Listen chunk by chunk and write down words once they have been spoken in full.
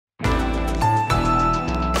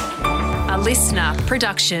listener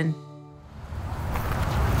production.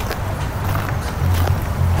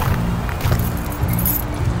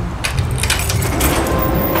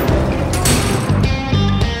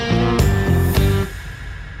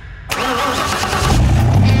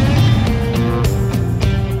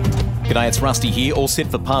 G'day, it's Rusty here, all set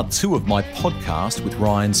for part 2 of my podcast with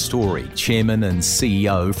Ryan Story, Chairman and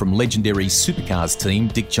CEO from legendary supercars team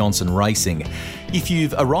Dick Johnson Racing. If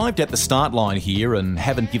you've arrived at the start line here and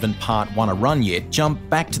haven't given part 1 a run yet, jump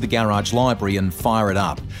back to the garage library and fire it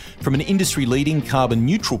up. From an industry-leading carbon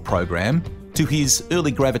neutral program to his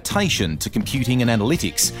early gravitation to computing and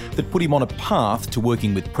analytics that put him on a path to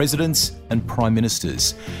working with presidents and prime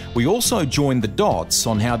ministers. We also joined the dots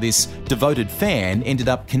on how this devoted fan ended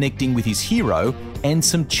up connecting with his hero and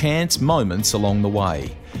some chance moments along the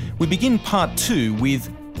way. We begin part 2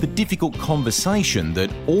 with the difficult conversation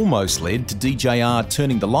that almost led to DJR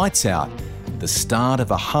turning the lights out, the start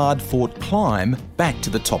of a hard-fought climb back to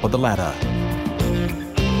the top of the ladder.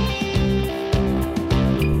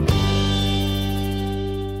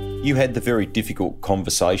 You had the very difficult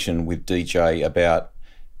conversation with DJ about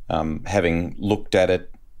having looked at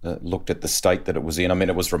it, looked at the state that it was in. I mean,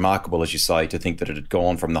 it was remarkable, as you say, to think that it had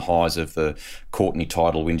gone from the highs of the Courtney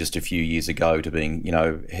title win just a few years ago to being,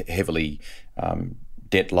 heavily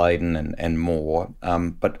debt-laden and more.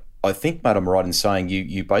 But I think, mate, I'm right in saying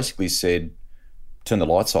you basically said, turn the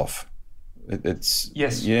lights off.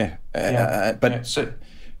 Yes. Yeah. So,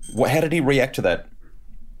 how did he react to that?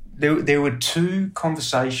 There were 2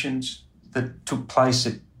 conversations that took place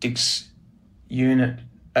at Dick's unit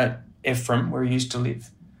at Ephraim, where he used to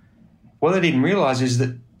live. What they didn't realise is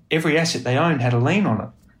that every asset they owned had a lien on it,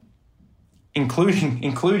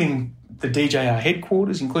 including the DJR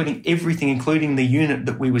headquarters, including everything, including the unit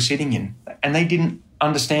that we were sitting in. And they didn't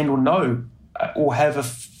understand or know or have a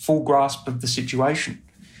full grasp of the situation.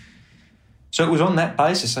 So it was on that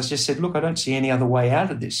basis I just said, look, I don't see any other way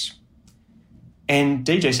out of this. And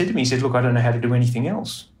DJ said to me, he said, look, I don't know how to do anything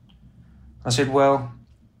else. I said, well,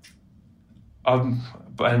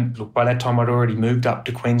 and look, by that time I'd already moved up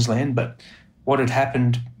to Queensland, but what had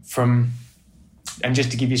happened and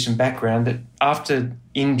just to give you some background, that after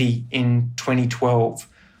Indy in 2012,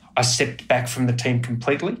 I stepped back from the team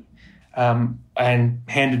completely and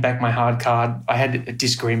handed back my hard card. I had a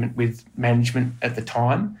disagreement with management at the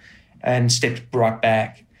time and stepped right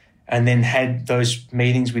back. And then had those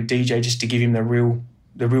meetings with DJ just to give him the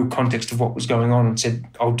real context of what was going on, and said,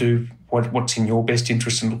 I'll do what's in your best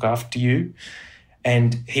interest and look after you.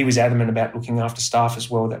 And he was adamant about looking after staff as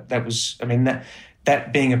well.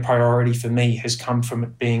 That being a priority for me has come from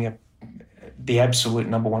it being the absolute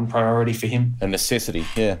number one priority for him. A necessity,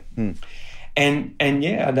 yeah. And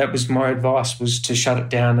that was my advice, was to shut it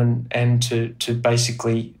down and to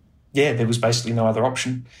basically, there was basically no other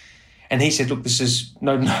option. And he said, look, this is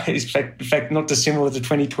in fact, not dissimilar to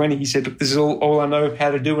 2020. He said, look, this is all I know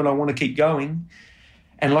how to do and I want to keep going.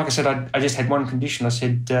 And like I said, I just had one condition. I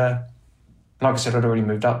said, I'd already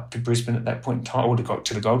moved up to Brisbane at that point in time, or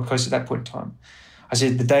to the Gold Coast at that point in time. I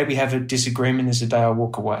said, the day we have a disagreement is the day I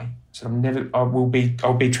walk away. I said,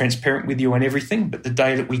 I'll be transparent with you on everything, but the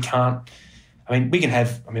day that we can't, we can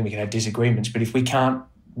have disagreements, but if we can't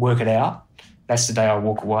work it out, that's the day I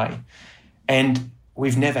walk away. And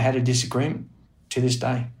we've never had a disagreement to this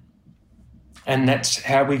day. And that's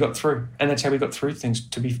how we got through. And that's how we got through things,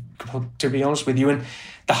 to be honest with you. And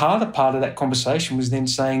the harder part of that conversation was then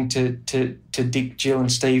saying to Dick, Jill and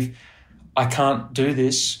Steve, I can't do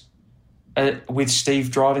this with Steve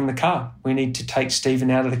driving the car. We need to take Stephen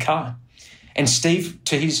out of the car. And Steve,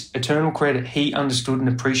 to his eternal credit, he understood and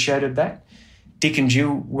appreciated that. Dick and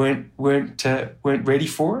Jill weren't ready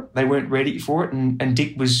for it. They weren't ready for it. And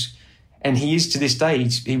Dick was... And he is to this day,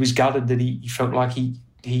 he was gutted that he felt like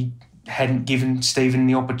he hadn't given Stephen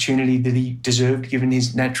the opportunity that he deserved, given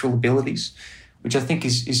his natural abilities, which I think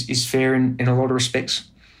is fair in a lot of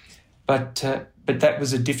respects. But that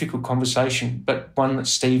was a difficult conversation, but one that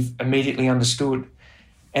Steve immediately understood.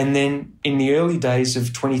 And then in the early days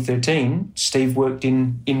of 2013, Steve worked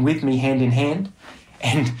in with me hand in hand.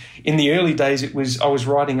 And in the early days, I was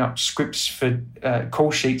writing up scripts for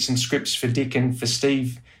call sheets and scripts for Dick and for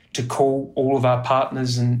Steve to call all of our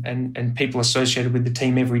partners and people associated with the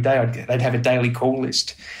team every day. They'd have a daily call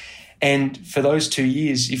list. And for those 2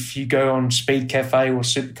 years, if you go on Speed Cafe or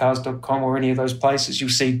supercars.com or any of those places, you'll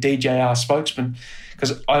see DJR spokesman,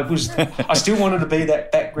 because I still wanted to be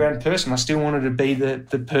that background person. I still wanted to be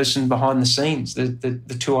the person behind the scenes, the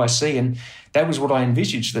 2IC. And that was what I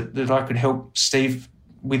envisaged, that I could help Steve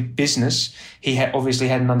with business. He obviously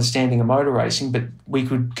had an understanding of motor racing, but we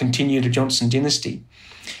could continue the Johnson dynasty.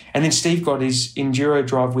 And then Steve got his enduro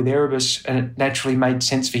drive with Erebus, and it naturally made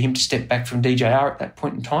sense for him to step back from DJR at that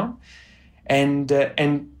point in time. And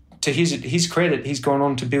to his credit, he's gone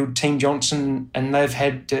on to build Team Johnson, and they've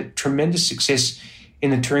had tremendous success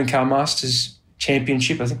in the Touring Car Masters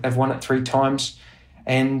Championship. I think they've won it 3 times.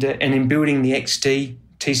 And in building the XD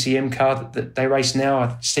TCM car that they race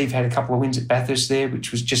now, Steve had a couple of wins at Bathurst there,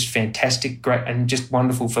 which was just fantastic, great, and just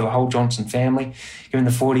wonderful for the whole Johnson family, given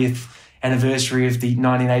the 40th anniversary of the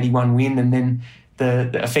 1981 win, and then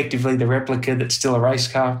the effectively the replica that's still a race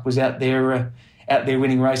car was out there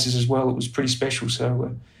winning races as well. It was pretty special.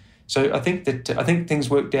 So I think things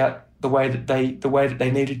worked out the way that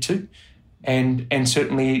they needed to, and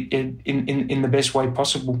certainly in the best way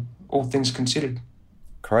possible, all things considered.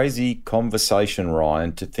 Crazy conversation,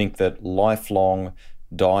 Ryan, to think that lifelong,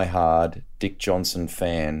 die-hard Dick Johnson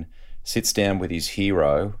fan sits down with his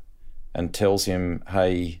hero and tells him,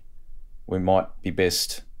 hey, we might be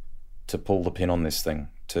best to pull the pin on this thing,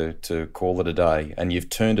 to call it a day. And you've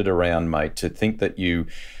turned it around, mate, to think that you,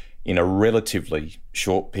 in a relatively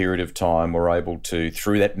short period of time, were able to,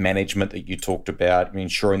 through that management that you talked about,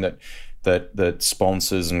 ensuring that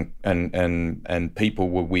sponsors and people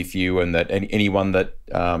were with you, and that anyone that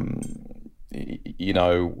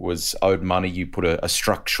was owed money, you put a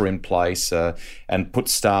structure in place and put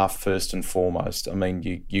staff first and foremost. I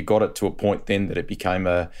mean, you got it to a point then that it became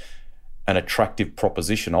an attractive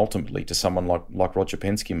proposition ultimately to someone like Roger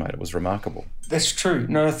Penske, mate. It was remarkable. That's true.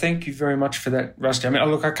 No, thank you very much for that, Rusty. I mean,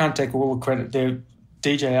 look, I can't take all the credit there.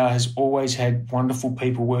 DJR has always had wonderful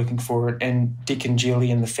people working for it, and Dick and Jilly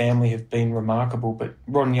and the family have been remarkable. But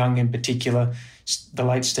Ron Young in particular, the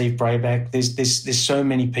late Steve Brayback, there's so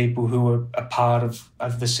many people who are a part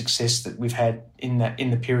of the success that we've had in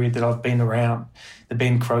the period that I've been around. The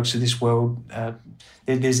Ben Croaks of this world.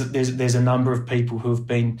 There's a number of people who have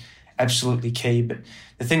been absolutely key. But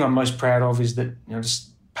the thing I'm most proud of is that just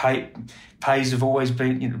pays have always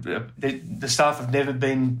been, the staff have never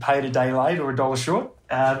been paid a day late or a dollar short,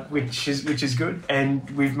 which is good. And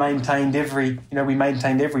we've maintained every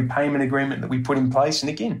payment agreement that we put in place. And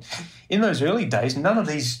again, in those early days, none of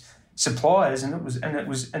these suppliers, and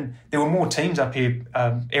there were more teams up here.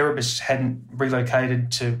 Erebus hadn't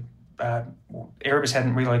relocated to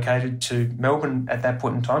Melbourne at that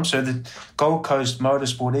point in time. So the Gold Coast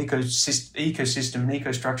motorsport ecosystem and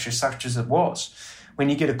ecostructure, such as it was, when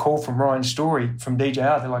you get a call from Ryan Story from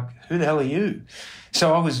DJR, they're like, who the hell are you?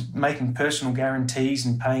 So I was making personal guarantees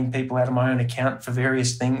and paying people out of my own account for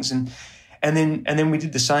various things, and then we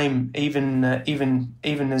did the same even in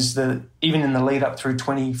the lead up through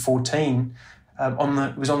 2014.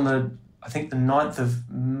 It was on the 9th of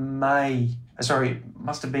May. Sorry, it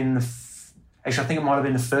must have been I think it might have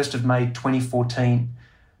been the 1st of May 2014.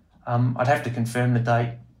 I'd have to confirm the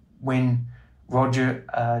date, when Roger,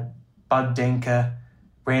 Bud Denker,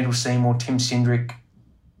 Randall Seymour, Tim Cindric,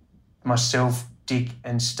 myself, Dick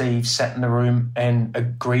and Steve sat in the room and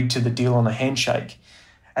agreed to the deal on a handshake.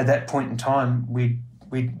 At that point in time, we'd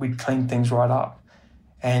cleaned things right up,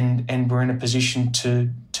 and we're in a position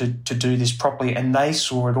to do this properly. And they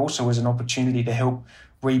saw it also as an opportunity to help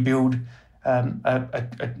rebuild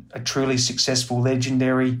a truly successful,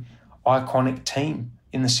 legendary, iconic team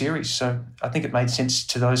in the series. So I think it made sense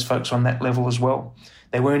to those folks on that level as well.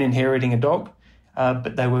 They weren't inheriting a dog,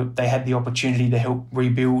 but they had the opportunity to help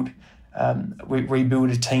rebuild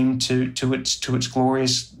a team to its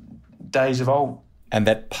glorious days of old. And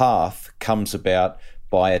that path comes about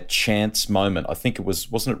by a chance moment. I think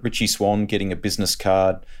wasn't it Richie Swan getting a business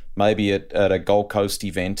card, maybe at a Gold Coast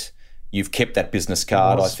event? You've kept that business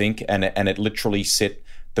card, I think, and it literally set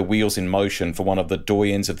the wheels in motion for one of the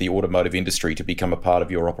doyens of the automotive industry to become a part of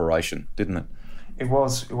your operation, didn't it? It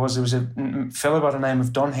was. There was a fellow by the name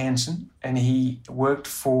of Don Hansen, and he worked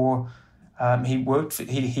for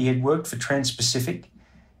he had worked for Trans-Pacific,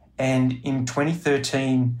 and in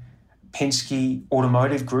 2013, Penske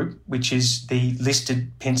Automotive Group, which is the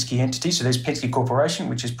listed Penske entity. So there's Penske Corporation,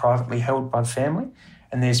 which is privately held by the family,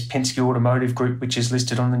 and there's Penske Automotive Group, which is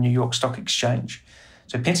listed on the New York Stock Exchange.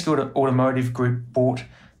 So Penske Automotive Group bought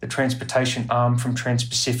the transportation arm from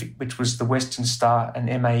Trans-Pacific, which was the Western Star and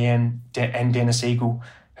MAN and Dennis Eagle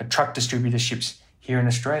truck distributorships here in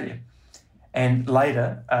Australia. And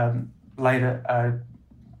later,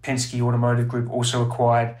 Penske Automotive Group also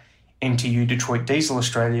acquired MTU Detroit Diesel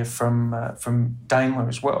Australia from Daimler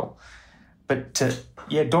as well. But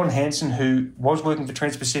Don Hansen, who was working for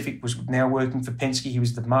Trans-Pacific, was now working for Penske. He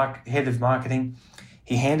was the head of marketing.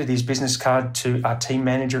 He handed his business card to our team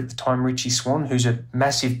manager at the time, Richie Swan, who's a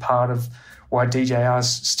massive part of why DJR's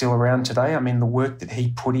still around today. I mean, the work that he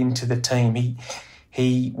put into the team.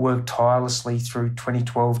 He worked tirelessly through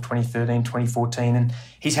 2012, 2013, 2014, and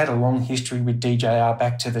he's had a long history with DJR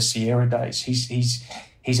back to the Sierra days.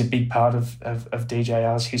 He's a big part of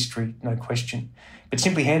DJR's history, no question. But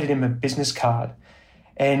simply handed him a business card,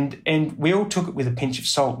 and we all took it with a pinch of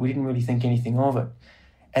salt. We didn't really think anything of it.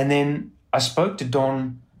 And then I spoke to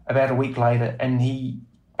Don about a week later, and he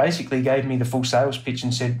basically gave me the full sales pitch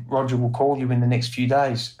and said, "Roger will call you in the next few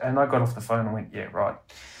days." And I got off the phone and went, "Yeah, right."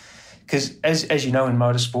 Because as you know, in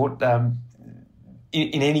motorsport,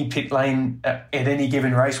 in any pit lane at any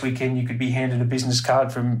given race weekend, you could be handed a business card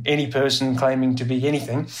from any person claiming to be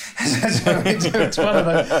anything. So it's one of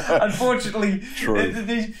those. Unfortunately,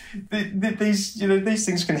 these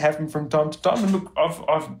things can happen from time to time. And look,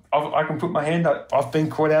 I can put my hand up. I've been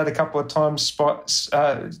caught out a couple of times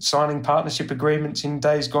signing partnership agreements in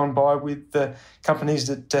days gone by with companies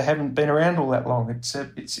that haven't been around all that long.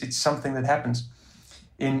 It's something that happens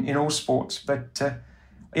in all sports, but.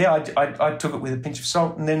 I took it with a pinch of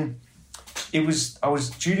salt, and then I was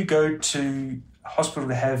due to go to hospital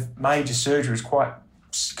to have major surgery. It was quite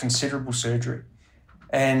considerable surgery,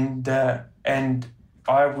 and I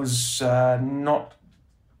was not.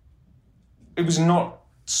 It was not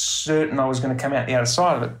certain I was going to come out the other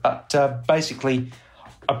side of it, but basically,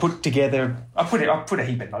 I put a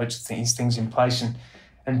heap of notes, things in place,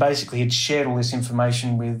 and basically had shared all this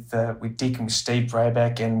information with Dick and with Steve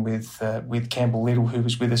Brayback and with Campbell Little, who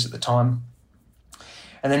was with us at the time.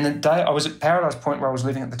 And then the day I was at Paradise Point, where I was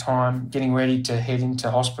living at the time, getting ready to head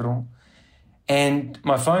into hospital, and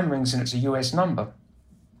my phone rings and it's a US number.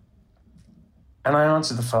 And I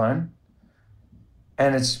answer the phone,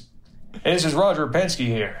 and this is Roger Penske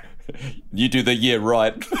here. You do the "yeah,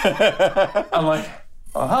 right." I'm like,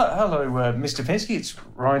 "Oh, hello, Mr. Penske. It's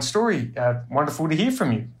Ryan Story. Wonderful to hear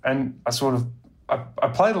from you." And I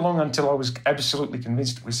played along until I was absolutely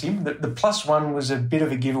convinced it was him. The +1 was a bit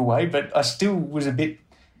of a giveaway, but I still was a bit.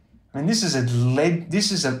 I mean, this is a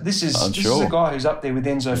guy who's up there with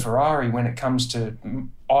Enzo Ferrari when it comes to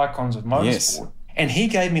icons of motorsport. Yes. And he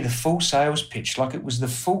gave me the full sales pitch, like it was the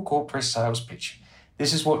full corporate sales pitch.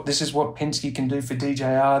 This is what Penske can do for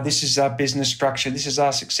DJR. This is our business structure. This is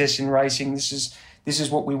our success in racing. This is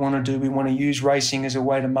what we want to do. We want to use racing as a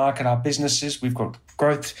way to market our businesses. We've got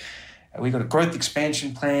growth. We've got growth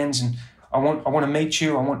expansion plans, and I want to meet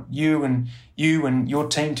you. I want you and your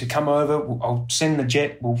team to come over. I'll send the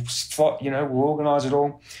jet. We'll fly, we'll organise it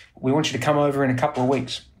all. We want you to come over in a couple of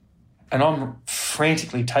weeks. And I'm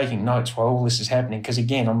frantically taking notes while all this is happening because,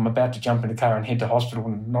 again, I'm about to jump in the car and head to hospital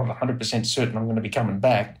and not 100% certain I'm going to be coming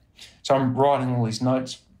back. So I'm writing all these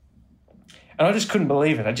notes. And I just couldn't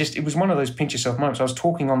believe it. It was one of those pinch yourself moments. I was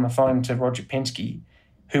talking on the phone to Roger Penske,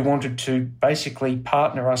 who wanted to basically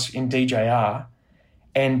partner us in DJR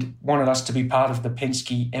and wanted us to be part of the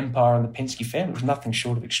Penske empire and the Penske family. It was nothing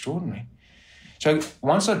short of extraordinary. So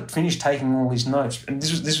once I'd finished taking all these notes, and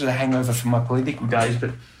this was a hangover from my political days,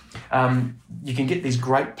 but you can get these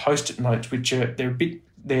great post-it notes, which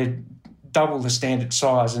they're double the standard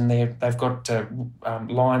size, and they've got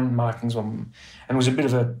line markings on them. And it was a bit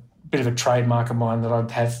of a trademark of mine that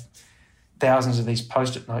I'd have thousands of these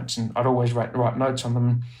post-it notes, and I'd always write notes on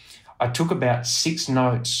them. I took about 6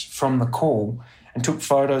 notes from the call and took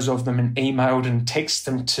photos of them and emailed and texted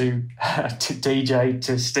them to DJ,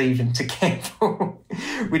 to Steve, and to Campbell,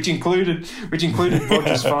 which included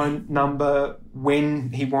Roger's phone number,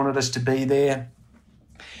 when he wanted us to be there.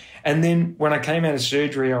 And then when I came out of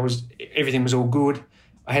surgery, everything was all good.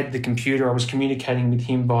 I had the computer. I was communicating with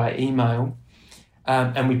him via email,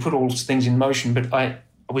 and we put all those things in motion. But I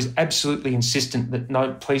was absolutely insistent that,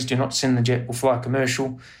 no, please do not send the jet. We'll fly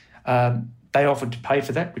commercial. They offered to pay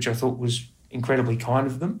for that, which I thought was incredibly kind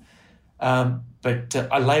of them. But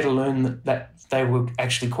I later learned that they were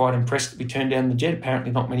actually quite impressed that we turned down the jet.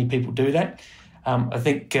 Apparently not many people do that. I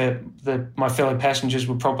think my fellow passengers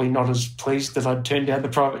were probably not as pleased that I'd turned down the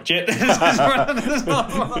private jet.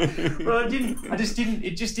 But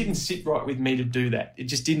it just didn't sit right with me to do that.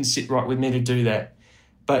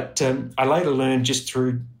 But I later learned, just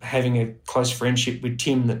through having a close friendship with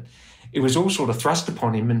Tim, that it was all sort of thrust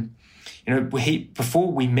upon him. And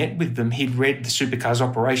before we met with them, he'd read the Supercars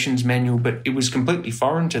operations manual, but it was completely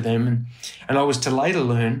foreign to them. And I was to later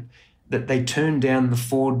learn that they turned down the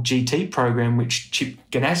Ford GT program, which Chip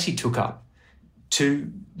Ganassi took up,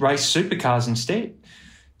 to race supercars instead.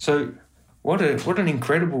 So what an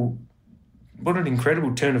incredible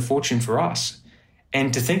turn of fortune for us.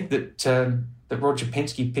 And to think that Roger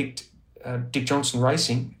Penske picked Dick Johnson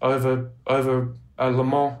Racing over a Le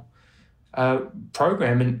Mans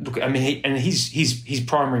program. And look, I mean, his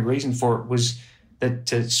primary reason for it was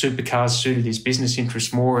supercars suited his business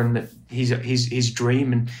interests more, and that his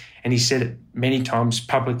dream, and he said it many times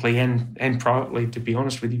publicly and privately, to be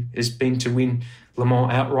honest with you, has been to win Le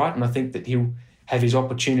Mans outright. And I think that he'll have his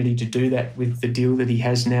opportunity to do that with the deal that he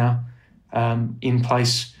has now in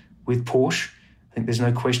place with Porsche. I think there's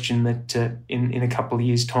no question that in a couple of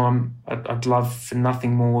years' time, I'd love for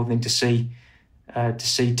nothing more than to see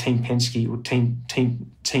Team Penske or Team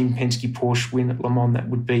Penske Porsche win at Le Mans. That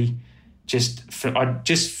would be I'd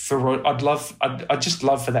just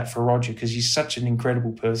love for that for Roger, because he's such an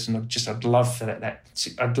incredible person. I'd love for that.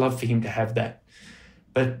 I'd love for him to have that.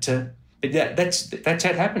 But that's how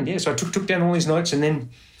it happened. Yeah. So I took down all his notes, and then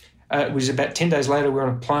it was about 10 days later. We're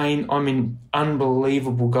on a plane. I'm in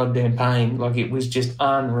unbelievable goddamn pain. Like, it was just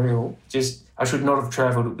unreal. I should not have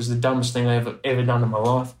travelled. It was the dumbest thing I've ever done in my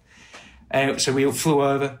life. So we flew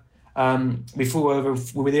over. We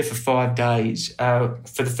were there for 5 days. For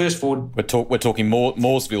the first 4... We're talking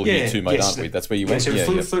Mooresville here too, mate, aren't we? That's where you went? So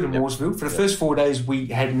we flew to Mooresville. For the first 4 days, we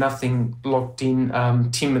had nothing locked in.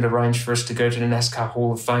 Tim had arranged for us to go to the NASCAR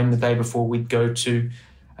Hall of Fame the day before. We'd go to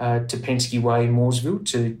Penske Way in Mooresville,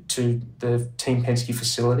 to the Team Penske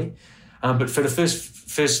facility. But for the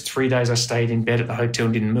first 3 days, I stayed in bed at the hotel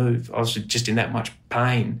and didn't move. I was just in that much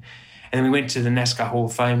pain. And then we went to the NASCAR Hall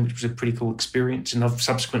of Fame, which was a pretty cool experience. And I've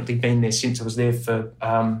subsequently been there since. I was there for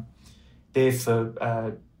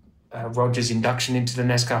Roger's induction into the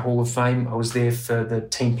NASCAR Hall of Fame. I was there for the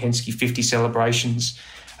Team Penske 50 celebrations.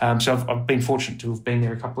 So I've been fortunate to have been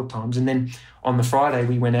there a couple of times. And then on the Friday,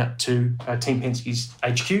 we went out to Team Penske's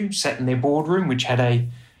HQ, sat in their boardroom, which had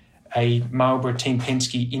a Marlboro Team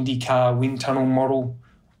Penske IndyCar wind tunnel model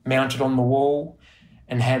mounted on the wall,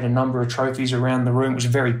 and had a number of trophies around the room. It was a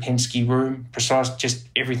very Penske room, precise, just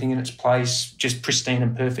everything in its place, just pristine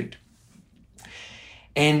and perfect.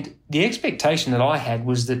 And the expectation that I had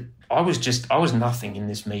was that I was nothing in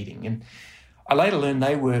this meeting. And I later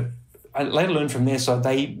learned from their side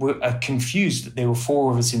they were confused that there were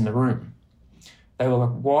 4 of us in the room. They were like,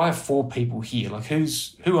 why are 4 people here? Like, who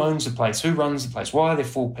owns the place? Who runs the place? Why are there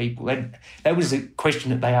 4 people? That was the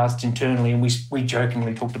question that they asked internally, and we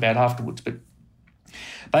jokingly talked about afterwards. But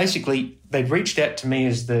basically, they'd reached out to me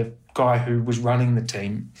as the guy who was running the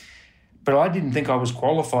team, but I didn't think I was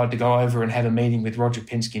qualified to go over and have a meeting with Roger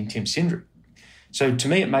Penske and Tim Cindric. So to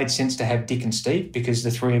me, it made sense to have Dick and Steve, because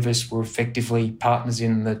the 3 of us were effectively partners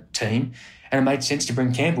in the team, and it made sense to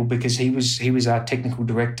bring Campbell because he was our technical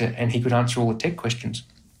director and he could answer all the tech questions.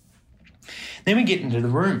 Then we get into the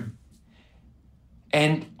room,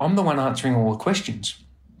 and I'm the one answering all the questions.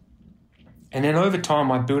 And then over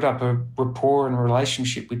time, I built up a rapport and a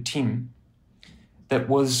relationship with Tim that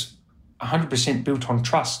was 100% built on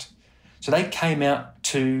trust. So they came out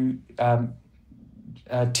to,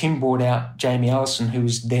 Tim brought out Jamie Allison, who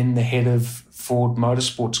was then the head of Ford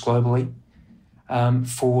Motorsports globally,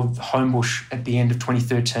 for Homebush at the end of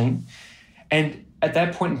 2013. And at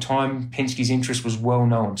that point in time, Penske's interest was well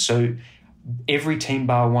known. So every team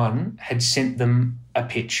bar one had sent them a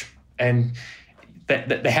pitch. And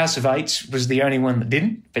the House of Eights was the only one that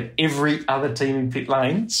didn't, but every other team in pit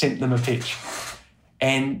lane sent them a pitch.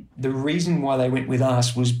 And the reason why they went with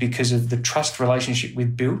us was because of the trust relationship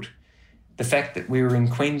we'd built, the fact that we were in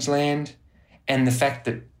Queensland, and the fact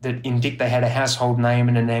that in Dick they had a household name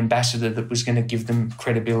and an ambassador that was going to give them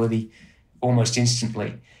credibility almost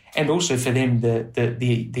instantly. And also for them,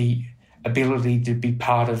 the ability to be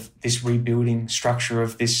part of this rebuilding structure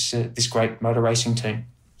of this great motor racing team.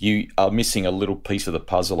 You are missing a little piece of the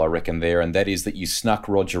puzzle, I reckon, there, and that is that you snuck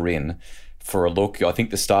Roger in for a look. I think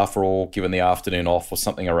the staff were all given the afternoon off or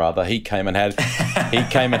something or other. He came and had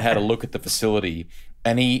a look at the facility,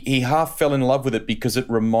 and he half fell in love with it because it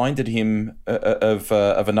reminded him of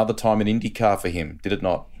another time in IndyCar for him, did it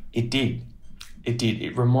not? It did.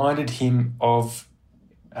 It reminded him of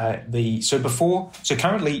currently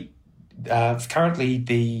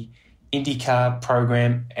the IndyCar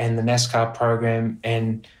program and the NASCAR program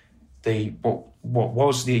and what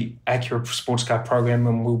was the Acura sports car program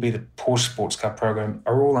and will be the Porsche sports car program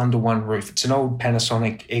are all under one roof. It's an old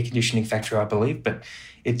Panasonic air conditioning factory, I believe, but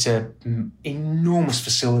it's an enormous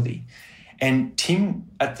facility. And Tim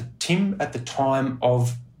at the time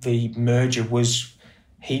of the merger was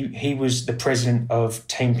he was the president of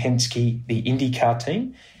Team Penske, the IndyCar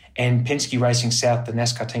team, and Penske Racing South, the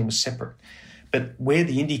NASCAR team, was separate. But where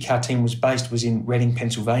the IndyCar team was based was in Reading,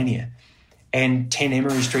 Pennsylvania. And 10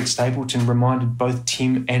 Emery Street, Stapleton reminded both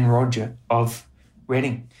Tim and Roger of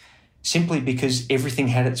Reading, simply because everything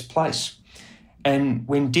had its place. And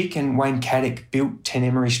when Dick and Wayne Caddick built 10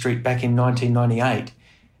 Emery Street back in 1998,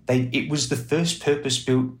 it was the first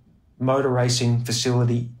purpose-built motor racing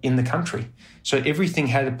facility in the country. So everything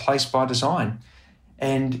had a place by design.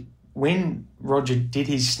 And when Roger did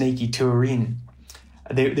his sneaky tour in,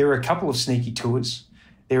 there were a couple of sneaky tours.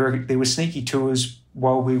 There were sneaky tours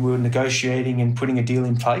while we were negotiating and putting a deal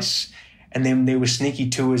in place. And then there were sneaky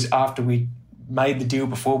tours after we made the deal,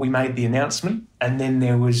 before we made the announcement. And then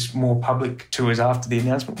there was more public tours after the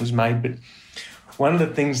announcement was made. But one of the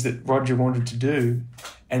things that Roger wanted to do,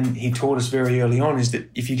 and he taught us very early on, is that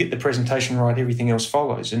if you get the presentation right, everything else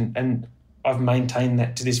follows. And I've maintained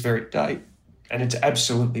that to this very day. And it's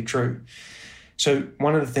absolutely true. So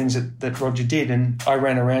one of the things that Roger did, and I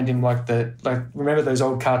ran around him like remember those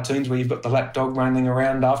old cartoons where you've got the lap dog running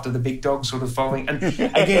around after the big dog sort of following. And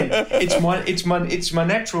again, it's my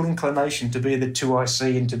natural inclination to be the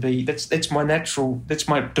 2IC and to be that's my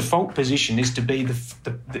default position is to be the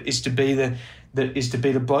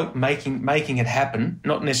bloke making it happen,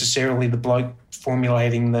 not necessarily the bloke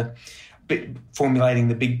formulating the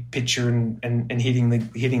big picture and hitting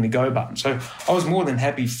the go button. So I was more than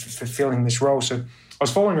happy for filling this role. So I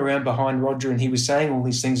was following around behind Roger, and he was saying all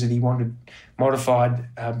these things that he wanted modified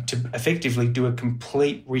to effectively do a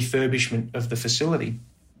complete refurbishment of the facility.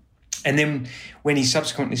 And then when he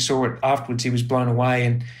subsequently saw it afterwards, he was blown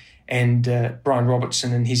away. And Brian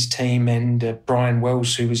Robertson and his team and Brian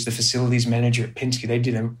Wells, who was the facilities manager at Penske, they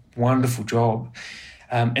did a wonderful job.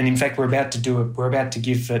 And in fact, we're about to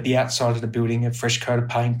give the outside of the building a fresh coat of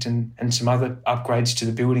paint and some other upgrades to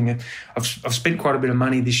the building. I've spent quite a bit of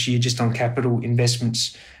money this year just on capital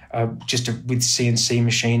investments, with CNC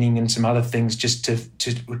machining and some other things, just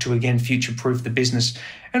to again future-proof the business,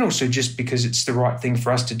 and also just because it's the right thing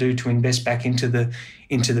for us to do, to invest back into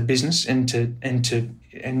the business and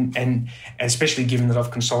especially given that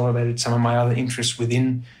I've consolidated some of my other interests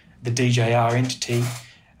within the DJR entity.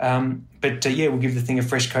 But we'll give the thing a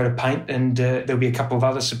fresh coat of paint, and there'll be a couple of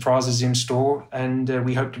other surprises in store, and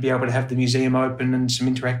we hope to be able to have the museum open and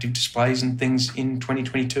some interactive displays and things in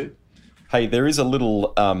 2022. Hey, there is a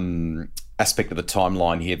little aspect of the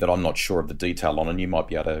timeline here that I'm not sure of the detail on, and you might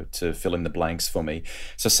be able to fill in the blanks for me.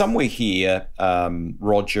 So somewhere here,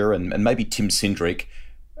 Roger and maybe Tim Cindric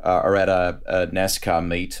are at a NASCAR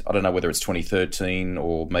meet. I don't know whether it's 2013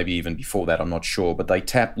 or maybe even before that, I'm not sure, but they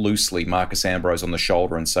tap loosely Marcos Ambrose on the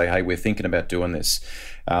shoulder and say, hey, we're thinking about doing this.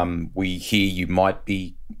 We hear you might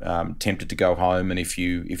be tempted to go home, and if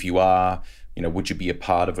you are, would you be a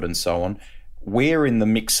part of it, and so on. Where in the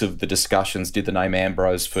mix of the discussions did the name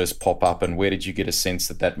Ambrose first pop up, and where did you get a sense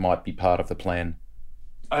that might be part of the plan?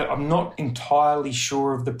 I'm not entirely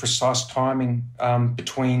sure of the precise timing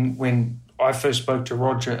between when I first spoke to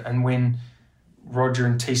Roger and when Roger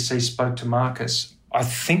and TC spoke to Marcos. I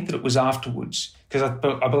think that it was afterwards, because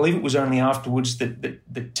I believe it was only afterwards that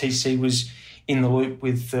TC was in the loop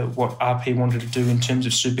with what RP wanted to do in terms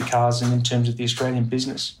of supercars and in terms of the Australian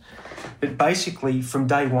business. But basically, from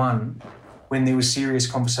day one, when there were serious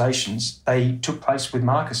conversations, they took place with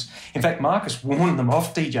Marcos. In fact, Marcos warned them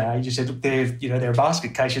off DJR. He just said, look, they're a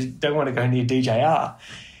basket case. You don't want to go near DJR.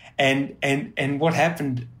 And what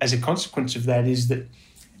happened as a consequence of that is that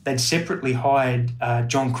they'd separately hired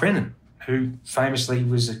John Crennan, who famously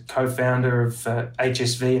was a co-founder of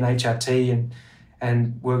HSV and HRT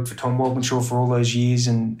and worked for Tom Walkinshaw for all those years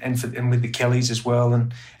and with the Kellys as well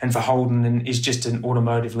and for Holden, and is just an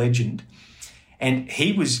automotive legend. And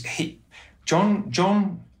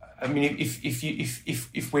John. I mean,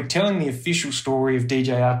 if we're telling the official story of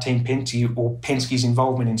DJR Team Penske or Penske's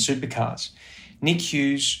involvement in supercars, Nick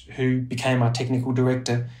Hughes, who became our technical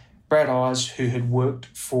director, Brad Eyes, who had worked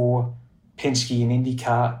for Penske and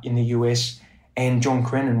IndyCar in the US, and John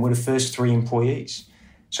Crennan were the first three employees.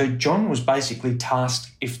 So John was basically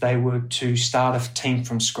tasked, if they were to start a team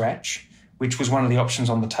from scratch, which was one of the options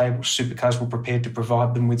on the table. Supercars were prepared to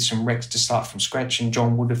provide them with some recs to start from scratch, and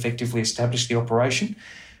John would effectively establish the operation.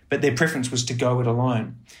 But their preference was to go it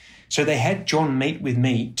alone. So they had John meet with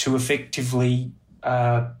me to effectively...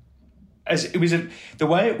 it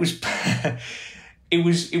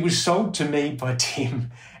was sold to me by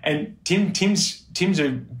Tim, and Tim's a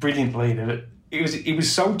brilliant leader. But it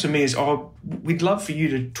was sold to me as, we'd love for you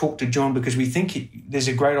to talk to John because we think there's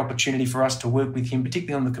a great opportunity for us to work with him,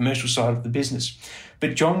 particularly on the commercial side of the business.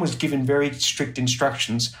 But John was given very strict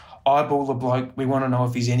instructions. Eyeball the bloke. We want to know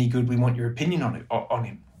if he's any good. We want your opinion on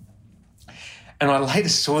him. And I later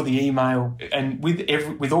saw the email, and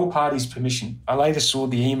with all parties' permission, I later saw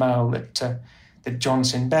the email that John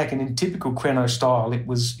sent back, and in typical Creno style, it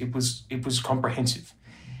was comprehensive,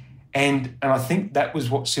 and I think that was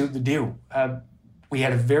what sealed the deal. We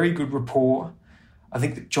had a very good rapport. I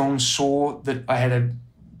think that John saw that I had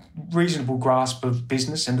reasonable grasp of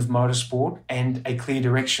business and of motorsport, and a clear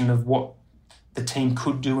direction of what the team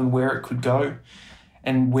could do and where it could go,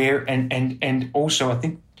 and where and also I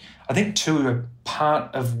think too, a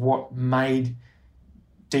part of what made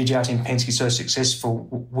DJR Team Penske so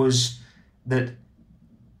successful was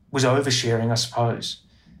oversharing, I suppose.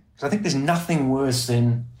 Because I think there's nothing worse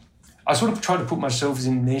than, I sort of try to put myself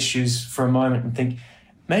in their shoes for a moment and think,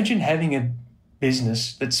 imagine having a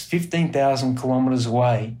business that's 15,000 kilometres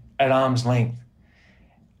away at arm's length.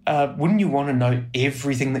 Wouldn't you want to know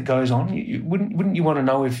everything that goes on? Wouldn't you want to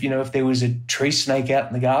know if there was a tree snake out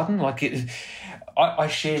in the garden? I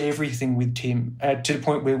shared everything with Tim to the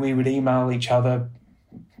point where we would email each other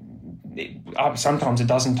sometimes a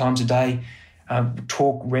dozen times a day,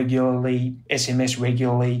 talk regularly, SMS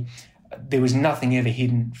regularly. There was nothing ever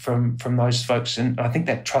hidden from those folks, and I think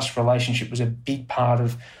that trust relationship was a big part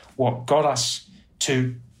of what got us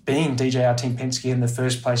to being DJR Team Penske in the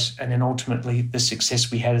first place, and then ultimately the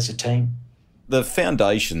success we had as a team. The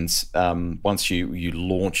foundations, once you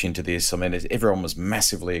launch into this, I mean, everyone was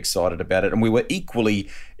massively excited about it, and we were equally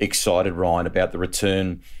excited, Ryan, about the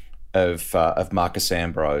return of Marcos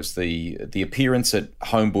Ambrose. The appearance at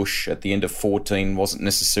Homebush at the end of 2014 wasn't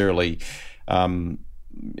necessarily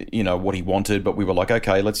what he wanted, but we were like,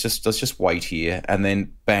 okay, let's just wait here. And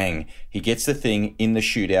then bang, he gets the thing in the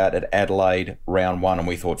shootout at Adelaide round 1, and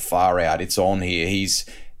we thought, far out, it's on here,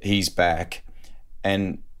 he's back.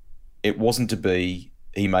 And it wasn't to be.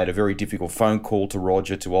 He made a very difficult phone call to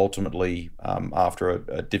Roger to ultimately, after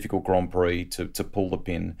a difficult Grand Prix, to pull the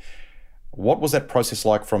pin. What was that process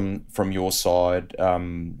like from your side,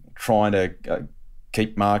 trying to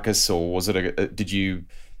keep Marcus, or was it did you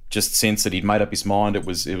just sense that he'd made up his mind, it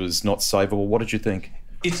was not savable? What did you think?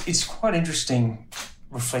 It's quite interesting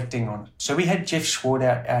reflecting on it. So we had Jeff Schwartz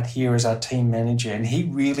out here as our team manager, and he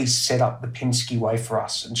really set up the Penske way for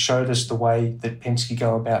us and showed us the way that Penske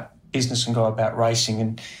go about business and go about racing.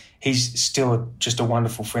 And he's still just a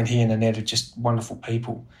wonderful friend. He and Annette are just wonderful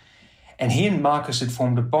people. And he and Marcus had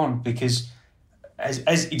formed a bond because,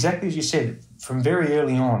 as exactly as you said, from very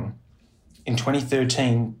early on in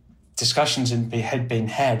 2013, discussions had been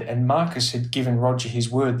had, and Marcus had given Roger his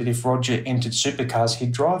word that if Roger entered supercars,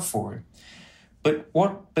 he'd drive for him. But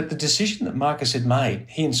the decision that Marcus had made,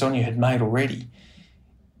 he and Sonia had made already,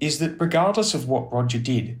 is that regardless of what Roger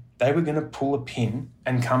did, they were going to pull a pin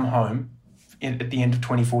and come home at the end of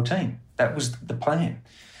 2014. That was the plan.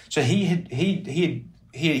 So he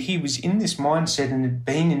was in this mindset and had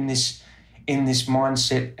been in this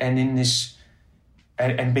mindset and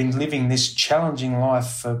and been living this challenging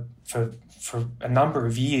life for a number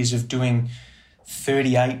of years of doing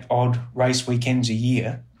 38 odd race weekends a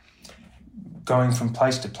year, going from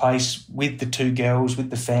place to place with the two girls, with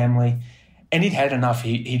the family, and he'd had enough.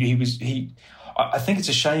 I think it's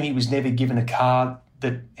a shame he was never given a car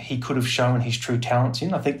that he could have shown his true talents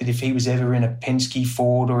in. I think that if he was ever in a Penske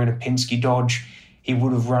Ford or in a Penske Dodge, he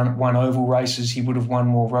would have won oval races. He would have won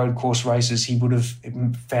more road course races. He would have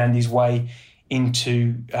found his way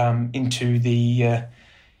into the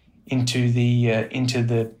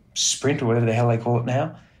sprint, or whatever the hell they call it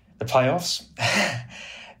now, the playoffs.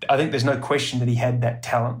 I think there's no question that he had that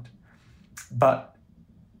talent, but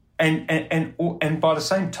and by the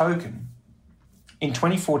same token, in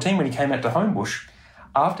 2014 when he came out to Homebush,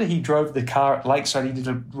 after he drove the car at Lakeside, he did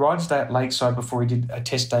a rides day at Lakeside before he did a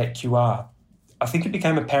test day at QR. I think it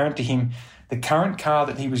became apparent to him the current car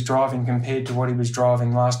that he was driving compared to what he was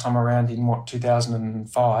driving last time around in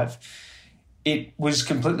 2005, it was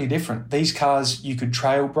completely different. These cars you could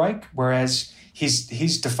trail brake, whereas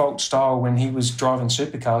his default style when he was driving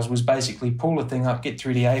supercars was basically pull the thing up, get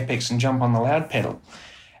through the apex and jump on the loud pedal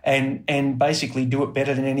and basically do it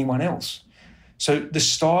better than anyone else. So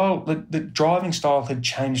the driving style had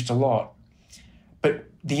changed a lot. But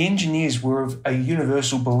the engineers were of a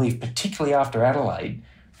universal belief, particularly after Adelaide.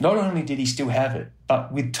 Not only did he still have it,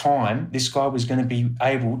 but with time, this guy was going to be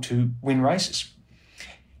able to win races.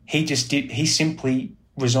 He simply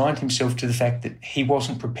resigned himself to the fact that he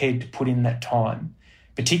wasn't prepared to put in that time,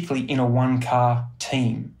 particularly in a one-car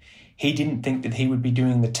team. He didn't think that he would be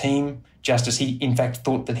doing the team justice. He, in fact,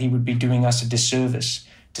 thought that he would be doing us a disservice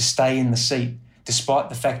to stay in the seat, despite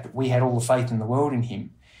the fact that we had all the faith in the world in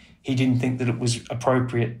him. He didn't think that it was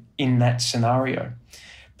appropriate in that scenario.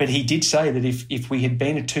 But he did say that if we had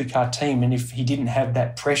been a two-car team and if he didn't have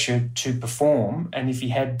that pressure to perform and if he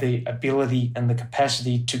had the ability and the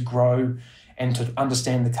capacity to grow and to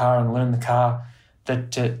understand the car and learn the car,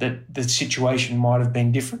 that the situation might have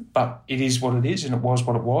been different. But it is what it is, and it was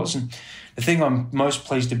what it was. And the thing I'm most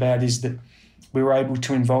pleased about is that we were able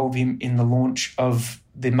to involve him in the launch of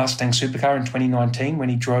the Mustang Supercar in 2019 when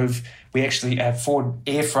he drove. We actually Ford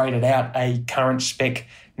air freighted out a current spec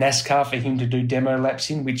NASCAR for him to do demo laps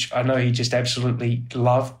in, which I know he just absolutely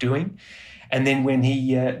loved doing. And then when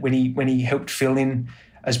he helped fill in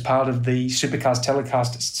as part of the Supercars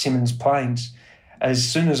telecast at Simmons Plains, as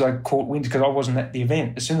soon as I caught wind, because I wasn't at the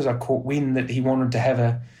event, as soon as I caught wind that he wanted to have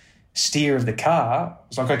a steer of the car, I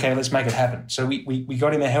was like, okay, let's make it happen. So we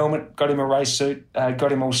got him a helmet, got him a race suit,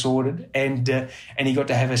 got him all sorted, and he got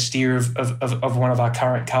to have a steer of one of our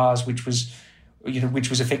current cars, which was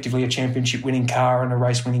effectively a championship winning car and a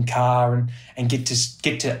race winning car, and get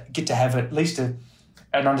to have at least an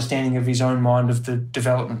understanding of his own mind of the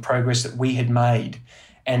development progress that we had made,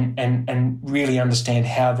 and really understand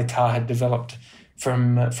how the car had developed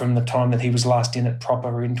from the time that he was last in it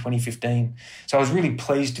proper in 2015. So I was really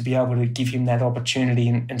pleased to be able to give him that opportunity,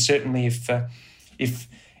 and certainly if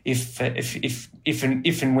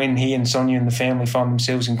and when he and Sonia and the family find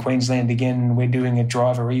themselves in Queensland again and we're doing a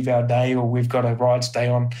driver eval day or we've got a rides day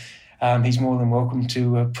on, he's more than welcome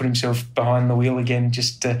to put himself behind the wheel again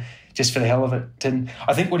just for the hell of it. And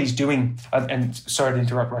I think what he's doing, and sorry to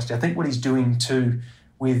interrupt, Rusty, I think what he's doing too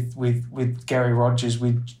with Gary Rogers,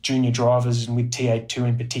 with junior drivers and with T82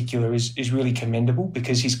 in particular is really commendable,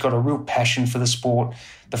 because he's got a real passion for the sport.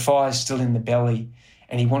 The fire's still in the belly,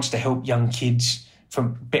 and he wants to help young kids.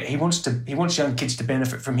 He wants young kids to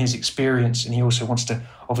benefit from his experience, and he also wants to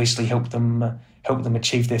obviously help them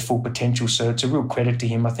achieve their full potential. So it's a real credit to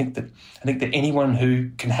him. I think that anyone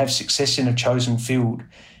who can have success in a chosen field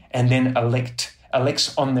and then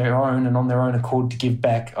elects on their own and on their own accord to give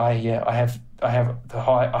back, I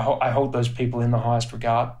hold those people in the highest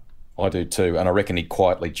regard. I do too, and I reckon he'd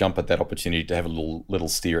quietly jump at that opportunity to have a little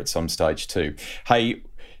steer at some stage too. Hey,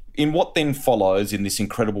 in what then follows in this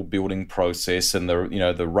incredible building process and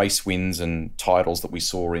the race wins and titles that we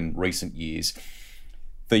saw in recent years,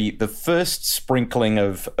 the first sprinkling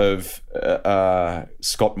of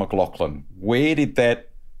Scott McLaughlin, where did that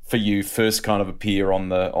for you first kind of appear on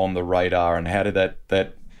the radar, and how did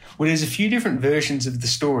that? Well, there's a few different versions of the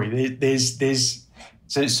story.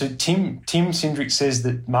 So Tim Cindric says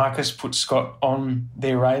that Marcus put Scott on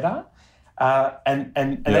their radar,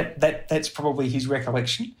 and yep. that's probably his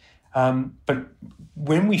recollection. But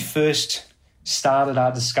when we first started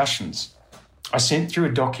our discussions, I sent through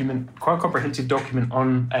a document, quite a comprehensive document,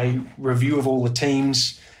 on a review of all the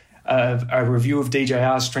teams, a review of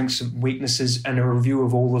DJR's strengths and weaknesses, and a review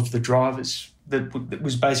of all of the drivers. That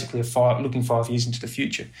was basically looking 5 years into the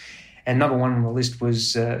future. And number one on the list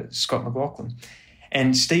was Scott McLaughlin.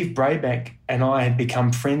 And Steve Brayback and I had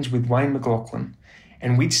become friends with Wayne McLaughlin,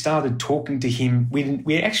 and we'd started talking to him.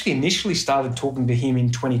 We actually initially started talking to him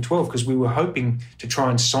in 2012 because we were hoping to try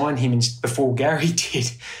and sign him before Gary did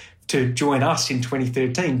to join us in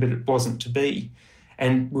 2013, but it wasn't to be.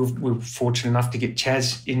 And we were fortunate enough to get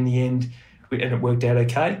Chaz in the end, and it worked out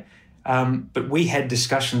okay. But we had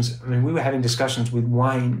discussions. I mean, we were having discussions with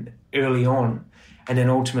Wayne early on, and then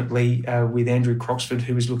ultimately with Andrew Croxford,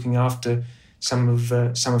 who was looking after some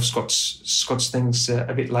of Scott's things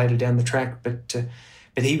a bit later down the track. But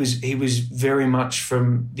he was very much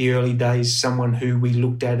from the early days someone who we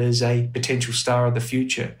looked at as a potential star of the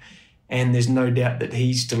future, and there's no doubt that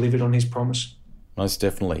he's delivered on his promise. Most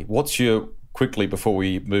definitely. Quickly before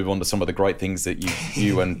we move on to some of the great things that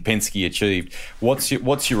you and Penske achieved, what's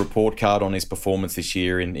your report card on his performance this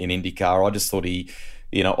year in IndyCar? I just thought he,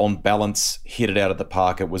 on balance, hit it out of the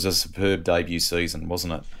park. It was a superb debut season,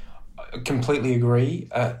 wasn't it? I completely agree.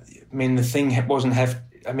 The thing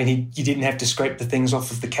he didn't have to scrape the things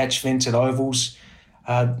off of the catch fence at ovals.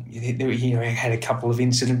 He had a couple of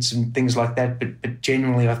incidents and things like that, but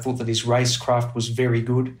generally I thought that his racecraft was very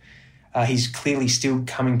good. He's clearly still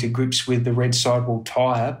coming to grips with the red sidewall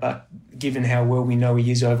tyre, but given how well we know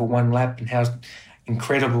he is over one lap and how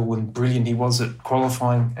incredible and brilliant he was at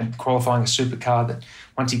qualifying a supercar, that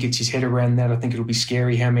once he gets his head around that, I think it'll be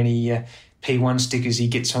scary how many P1 stickers he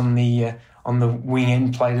gets on the wing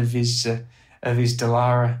end plate of his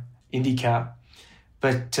Dallara IndyCar.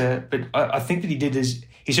 But I think that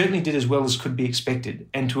he certainly did as well as could be expected,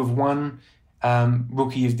 and to have won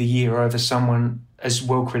Rookie of the Year over someone as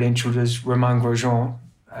well credentialed as Romain Grosjean,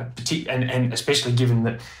 and especially given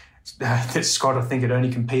that Scott, I think, had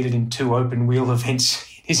only competed in 2 open wheel events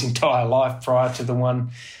in his entire life prior to the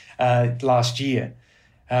one last year.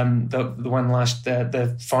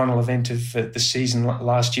 The final event of the season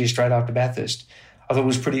last year, straight after Bathurst, I thought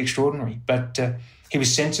was pretty extraordinary. But he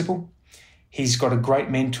was sensible. He's got a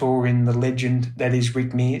great mentor in the legend that is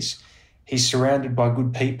Rick Mears. He's surrounded by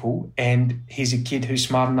good people, and he's a kid who's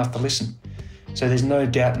smart enough to listen. So there's no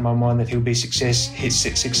doubt in my mind that he'll be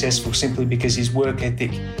successful simply because his work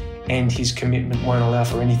ethic and his commitment won't allow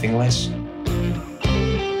for anything less.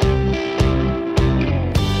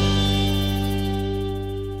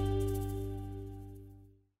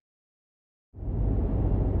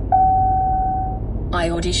 I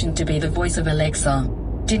auditioned to be the voice of Alexa.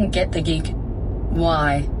 Didn't get the gig.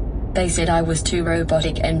 Why? They said I was too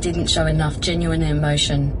robotic and didn't show enough genuine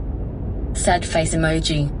emotion. Sad face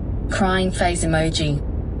emoji. Crying face emoji.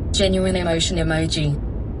 Genuine emotion emoji.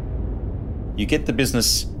 You get the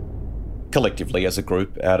business collectively as a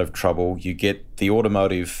group out of trouble. You get the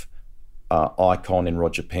automotive icon in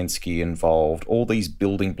Roger Penske involved. All these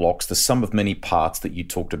building blocks, the sum of many parts that you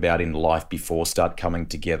talked about in life before start coming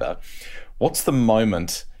together. What's the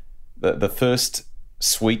moment, the first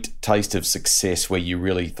sweet taste of success where you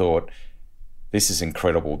really thought, this is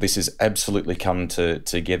incredible, this has absolutely come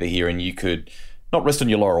together here, and you could not rest on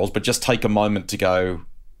your laurels, but just take a moment to go,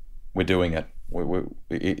 we're doing it.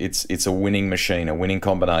 It's a winning machine, a winning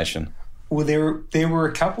combination. Well, there were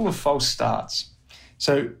a couple of false starts.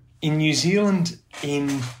 So in New Zealand in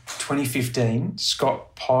 2015,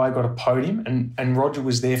 Scott Pye got a podium and Roger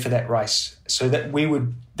was there for that race. So that was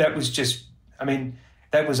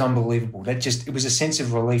unbelievable. It was a sense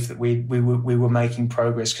of relief that we were making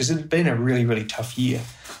progress, because it had been a really, really tough year.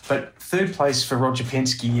 But third place for Roger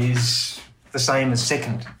Penske is the same as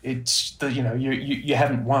second. It's you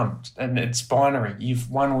haven't won, and it's binary.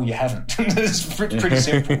 You've won or you haven't. It's pretty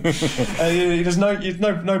simple. There's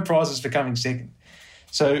no prizes for coming second.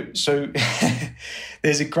 So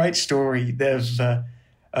there's a great story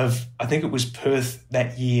of I think it was Perth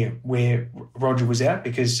that year where Roger was out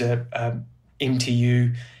because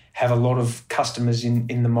MTU have a lot of customers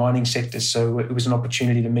in the mining sector, so it was an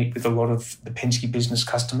opportunity to meet with a lot of the Penske business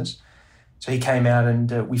customers. So he came out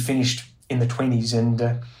and we finished in the 20s,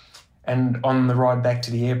 and on the ride back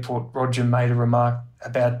to the airport, Roger made a remark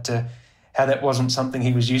about how that wasn't something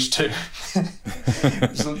he was used to. It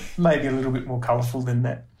was maybe a little bit more colourful than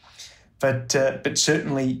that, but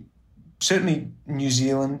certainly New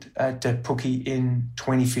Zealand at Pookie in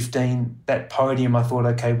 2015, that podium, I thought,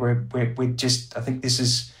 okay, we're just, I think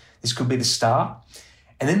this could be the start.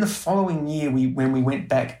 And then the following year, when we went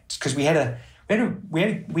back, because we had a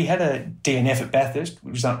DNF at Bathurst,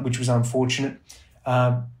 which was unfortunate.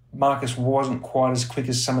 Marcus wasn't quite as quick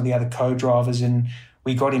as some of the other co-drivers, and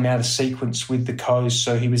we got him out of sequence with the co's,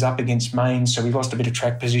 so he was up against main, so we lost a bit of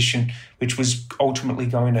track position, which was ultimately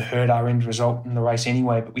going to hurt our end result in the race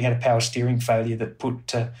anyway. But we had a power steering failure that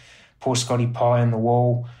put poor Scotty Pye on the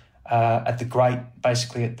wall at the grate,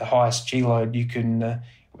 basically at the highest G load you can,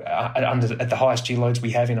 at the highest G loads we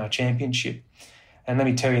have in our championship. And let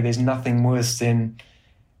me tell you, there's nothing worse than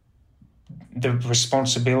the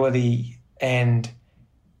responsibility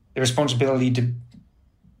to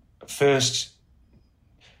first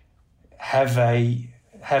have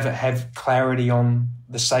clarity on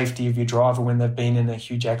the safety of your driver when they've been in a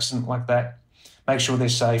huge accident like that. Make sure they're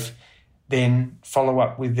safe. Then follow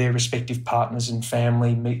up with their respective partners and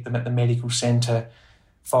family, meet them at the medical centre,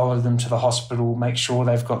 follow them to the hospital, make sure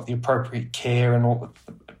they've got the appropriate care and all.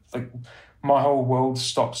 My whole world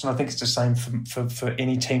stops, and I think it's the same for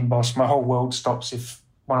any team boss. My whole world stops if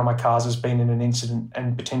one of my cars has been in an incident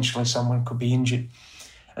and potentially someone could be injured.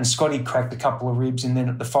 And Scotty cracked a couple of ribs, and then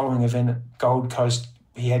at the following event at Gold Coast,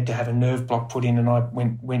 he had to have a nerve block put in, and I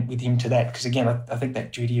went with him to that because, again, I think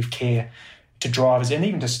that duty of care to drivers and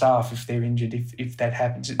even to staff if they're injured, if that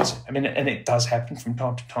happens. And it does happen from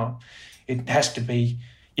time to time. It has to be,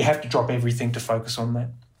 you have to drop everything to focus on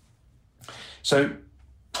that. So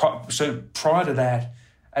prior to that,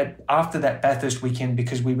 after that Bathurst weekend,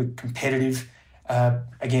 because we were competitive,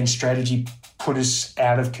 again, strategy put us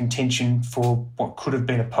out of contention for what could have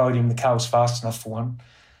been a podium. The car was fast enough for one,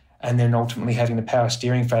 and then ultimately having the power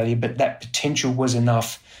steering failure. But that potential was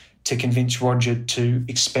enough to convince Roger to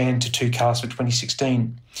expand to 2 cars for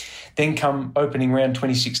 2016. Then come opening round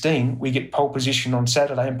 2016, we get pole position on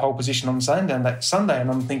Saturday and pole position on Sunday,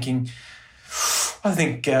 and I'm thinking, I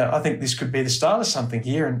think this could be the start of something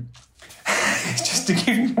here. And just to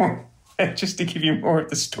give you more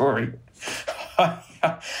of the story, I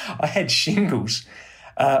had shingles.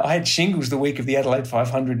 I had shingles the week of the Adelaide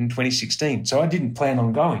 500 in 2016, so I didn't plan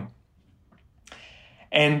on going.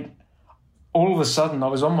 And all of a sudden, I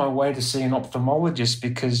was on my way to see an ophthalmologist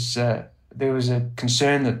because there was a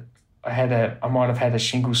concern that I might have had a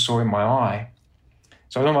shingle sore in my eye.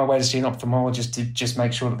 So I was on my way to see an ophthalmologist to just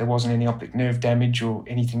make sure that there wasn't any optic nerve damage or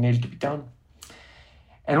anything needed to be done.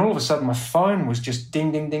 And all of a sudden, my phone was just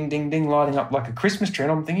ding, ding, ding, ding, ding, lighting up like a Christmas tree.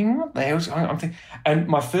 And I'm thinking, what the hell? And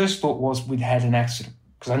my first thought was we'd had an accident.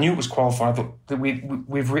 because I knew it was qualifying. I thought that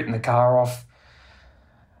we've written the car off.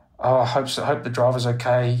 Oh, I hope the driver's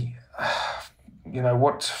okay. You know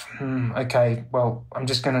what? Okay, well, I'm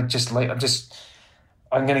just going to leave.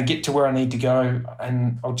 I'm going to get to where I need to go,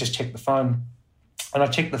 and I'll just check the phone. And I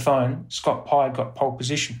checked the phone. Scott Pye got pole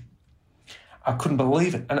position. I couldn't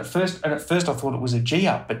believe it. And at first I thought it was a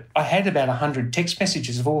G-up, but I had about 100 text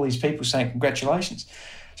messages of all these people saying congratulations.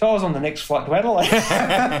 So I was on the next flight to Adelaide.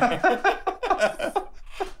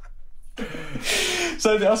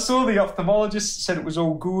 So I saw the ophthalmologist, said it was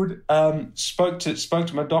all good. Spoke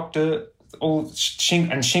to my doctor.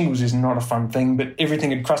 And shingles is not a fun thing, but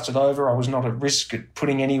everything had crusted over. I was not at risk at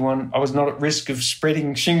I was not at risk of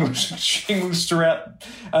spreading shingles throughout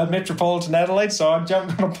metropolitan Adelaide, so I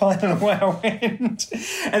jumped on a plane and away I went.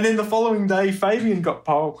 And then the following day, Fabian got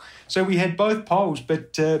pole. So we had both poles,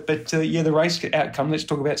 but the race outcome, let's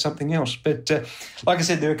talk about something else. But like I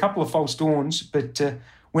said, there were a couple of false dawns, but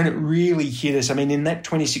when it really hit us, I mean, in that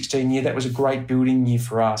 2016 year, that was a great building year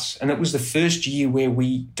for us. And it was the first year where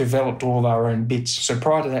we developed all of our own bits. So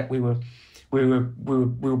prior to that, we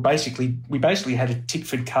basically had a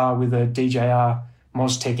Tickford car with a DJR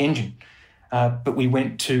Mostec engine. But we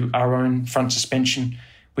went to our own front suspension,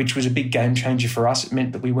 which was a big game changer for us. It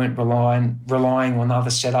meant that we weren't relying on other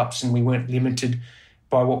setups, and we weren't limited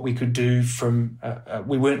by what we could do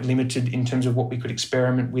we weren't limited in terms of what we could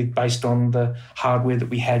experiment with based on the hardware that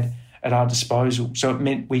we had at our disposal. So it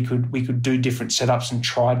meant we could do different setups and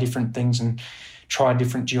try different things and try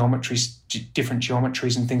different geometries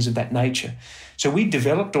and things of that nature. So we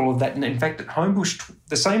developed all of that. And in fact, at Homebush,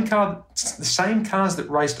 the same cars that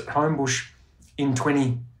raced at Homebush in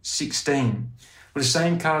 2016 were the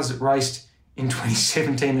same cars that raced in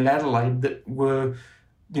 2017 at Adelaide that were,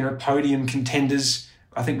 podium contenders.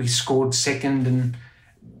 I think we scored second, and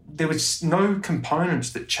there was no components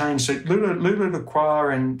that changed. So Lula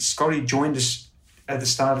Lacroix and Scotty joined us at the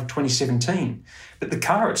start of 2017, but the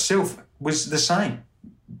car itself was the same.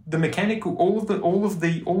 The mechanical, all of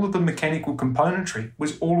the mechanical componentry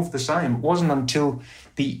was all of the same. It wasn't until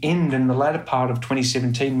the end and the latter part of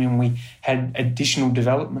 2017 when we had additional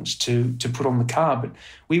developments to put on the car. But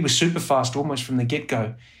we were super fast almost from the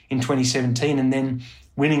get-go in 2017, and then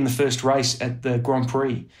winning the first race at the Grand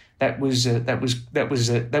Prix, that was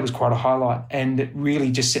quite a highlight, and it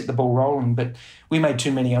really just set the ball rolling. But we made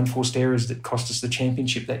too many unforced errors that cost us the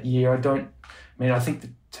championship that year. I think that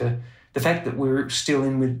the fact that we're still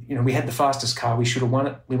in with, we had the fastest car, we should have won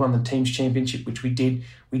it. We won the team's championship, which we did.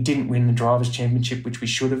 We didn't win the drivers' championship, which we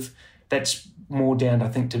should have. That's more down, I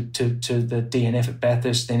think, to the DNF at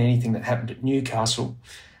Bathurst than anything that happened at Newcastle.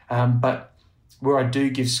 But where I do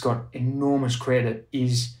give Scott enormous credit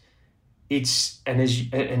is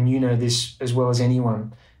and you know this as well as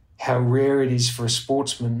anyone, how rare it is for a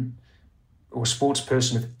sportsman or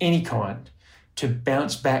sportsperson of any kind to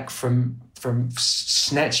bounce back from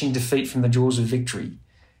snatching defeat from the jaws of victory,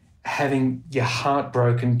 having your heart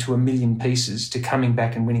broken to a million pieces, to coming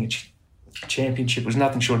back and winning a championship was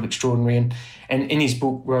nothing short of extraordinary. And in his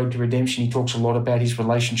book, Road to Redemption, he talks a lot about his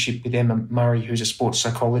relationship with Emma Murray, who's a sports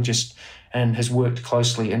psychologist and has worked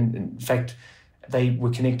closely. And in fact, they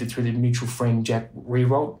were connected through their mutual friend, Jack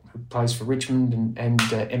Rerold, who plays for Richmond, and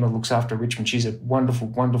Emma looks after Richmond. She's a wonderful,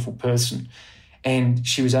 wonderful person. And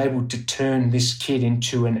she was able to turn this kid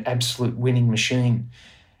into an absolute winning machine.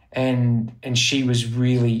 And she was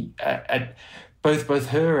really, both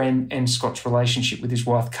her and Scott's relationship with his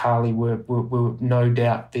wife, Carly, were no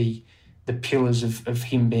doubt the pillars of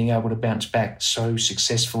him being able to bounce back so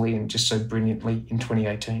successfully and just so brilliantly in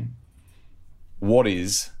 2018. What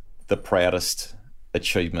is the proudest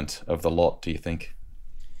achievement of the lot, do you think?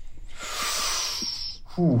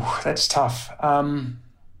 Ooh, that's tough.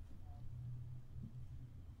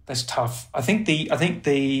 That's tough. I think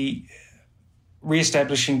the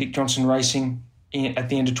re-establishing Dick Johnson Racing at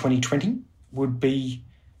the end of 2020 would be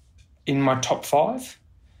in my top 5.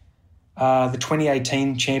 The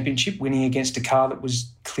 2018 championship, winning against a car that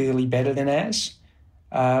was clearly better than ours,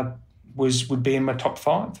 would be in my top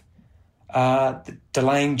 5.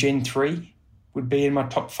 Delaying Gen 3 would be in my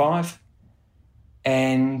top 5,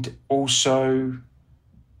 and also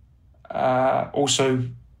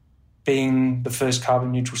being the first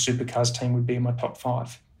carbon neutral supercars team would be in my top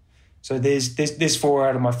 5. So there's 4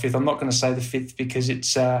 out of my 5th. I'm not going to say the 5th because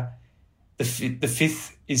it's the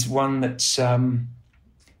 5th is one that's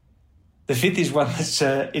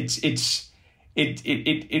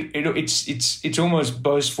it's almost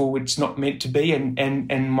boastful. It's not meant to be,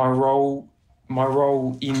 and my role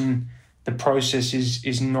in the process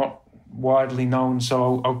is not widely known.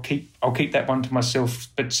 So I'll keep that one to myself.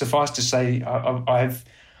 But suffice to say,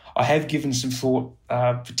 I have given some thought,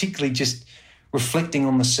 particularly just reflecting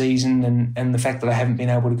on the season and the fact that I haven't been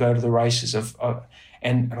able to go to the races.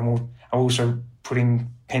 And I'm also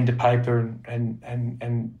putting pen to paper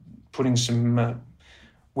and putting some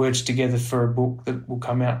words together for a book that will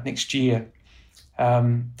come out next year.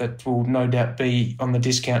 That will no doubt be on the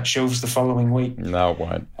discount shelves the following week. No, it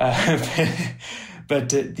won't. But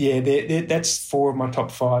that's 4 of my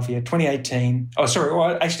top 5. Yeah, 2018. Oh, sorry.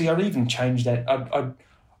 Well, actually, I'd even change that. I'd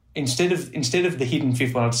instead of the hidden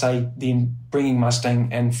fifth one, I'd say bringing Mustang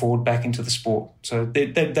and Ford back into the sport. So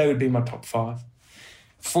they would be my top 5.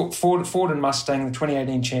 Ford and Mustang, the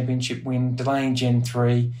 2018 championship win, delaying Gen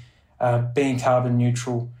 3, being carbon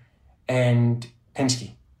neutral, and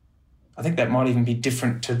Penske. I think that might even be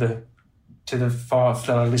different to the 5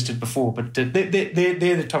 that I listed before, but they're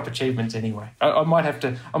the top achievements anyway. I might have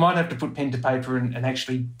to put pen to paper and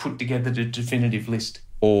actually put together the definitive list.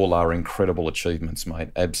 All are incredible achievements, mate.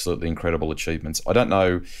 Absolutely incredible achievements. I don't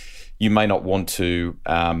know, you may not want to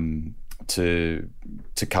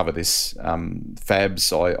cover this.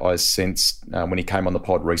 Fabs, I sensed when he came on the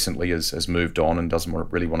pod recently, has moved on and doesn't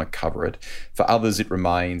really want to cover it. For others, it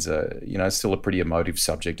remains still a pretty emotive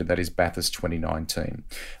subject, and that is Bathurst 2019.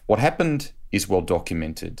 What happened is well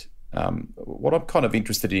documented. What I'm kind of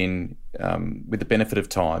interested in, with the benefit of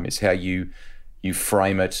time, is how you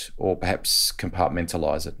frame it or perhaps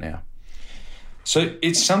compartmentalise it now. So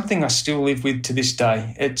it's something I still live with to this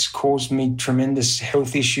day. It's caused me tremendous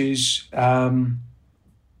health issues.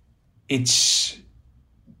 It's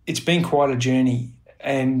been quite a journey,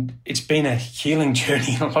 and it's been a healing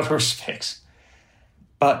journey in a lot of respects.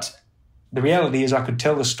 But the reality is I could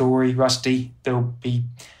tell the story, Rusty. There'll be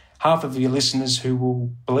half of your listeners who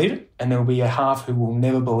will believe it, and there'll be a half who will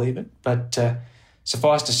never believe it. But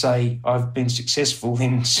suffice to say, I've been successful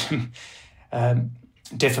in some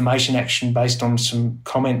defamation action based on some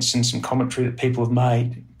comments and some commentary that people have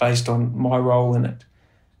made based on my role in it.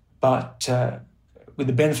 But with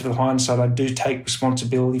the benefit of hindsight, I do take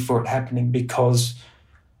responsibility for it happening, because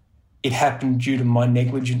it happened due to my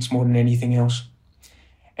negligence more than anything else.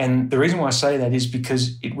 And the reason why I say that is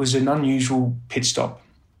because it was an unusual pit stop.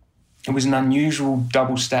 It was an unusual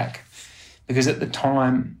double stack, because at the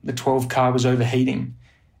time the 12 car was overheating,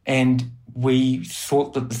 and we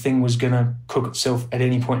thought that the thing was going to cook itself at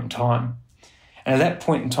any point in time. And at that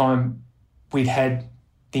point in time, we'd had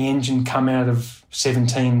the engine come out of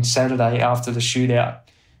 17 Saturday after the shootout,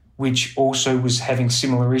 which also was having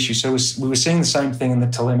similar issues. So we were seeing the same thing in the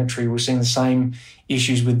telemetry. We were seeing the same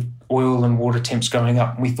issues with oil and water temps going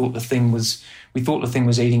up. And we thought the thing was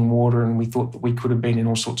eating water, and we thought that we could have been in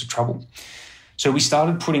all sorts of trouble. So we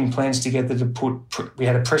started putting plans together we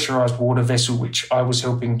had a pressurised water vessel, which I was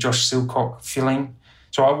helping Josh Silcock fill in.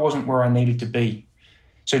 So I wasn't where I needed to be.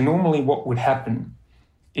 So normally what would happen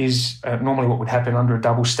under a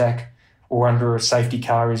double stack or under a safety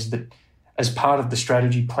car is that, as part of the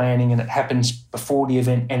strategy planning, and it happens before the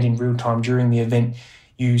event and in real time during the event,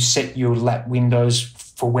 you set your lap windows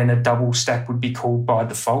for when a double stack would be called by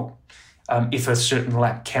default, if a certain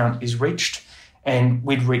lap count is reached. And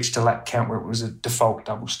we'd reached a lap count where it was a default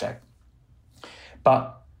double stack.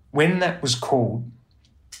 But when that was called,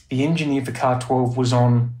 the engineer for car 12 was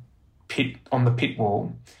on the pit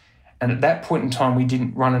wall. And at that point in time, we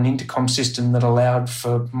didn't run an intercom system that allowed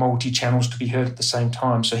for multi-channels to be heard at the same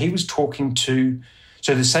time. So he was talking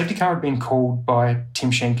so the safety car had been called by Tim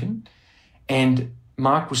Schenken, and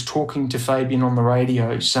Mark was talking to Fabian on the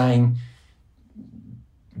radio saying,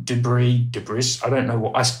 Debris. I don't know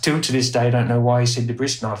what. I still to this day don't know why he said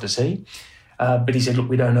debris, neither does he. But he said, look,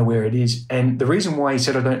 we don't know where it is. And the reason why he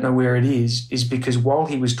said I don't know where it is because while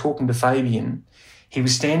he was talking to Fabian, he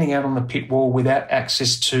was standing out on the pit wall without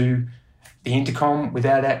access to the intercom,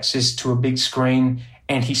 without access to a big screen,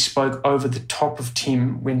 and he spoke over the top of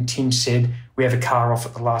Tim when Tim said, we have a car off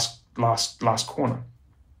at the last corner.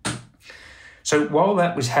 So while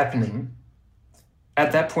that was happening,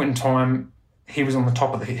 at that point in time, he was on the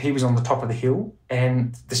top of the hill,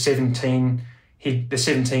 and the 17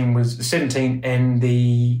 and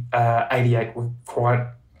the 88 were quite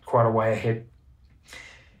a way ahead.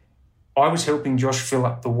 I was helping Josh fill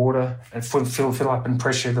up the water and fill up and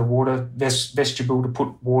pressure the water vestibule to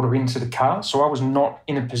put water into the car. So I was not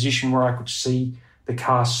in a position where I could see the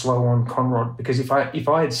car slow on Conrod, because if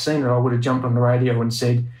I had seen it, I would have jumped on the radio and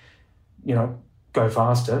said, go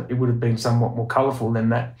faster. It would have been somewhat more colourful than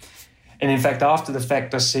that. And in fact, after the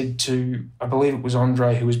fact, I said to, I believe it was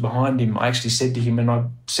Andre who was behind him, I actually said to him, and I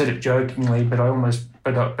said it jokingly, but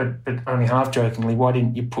only half jokingly, why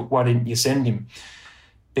didn't you send him?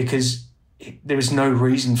 Because there was no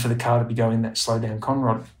reason for the car to be going that slow down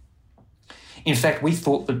Conrod. In fact, we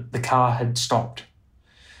thought that the car had stopped.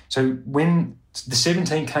 So when the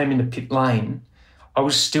 17 came into pit lane, I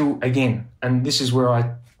was still, again, and this is where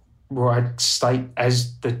I state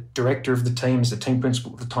as the director of the team, as the team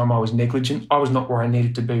principal at the time, I was negligent. I was not where I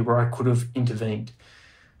needed to be, where I could have intervened.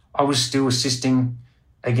 I was still assisting,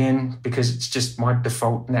 again, because it's just my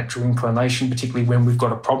default natural inclination, particularly when we've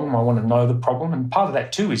got a problem. I want to know the problem. And part of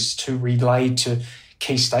that too is to relay to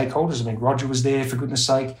key stakeholders. I mean, Roger was there, for goodness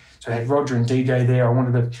sake. So I had Roger and DJ there. I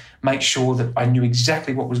wanted to make sure that I knew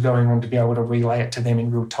exactly what was going on to be able to relay it to them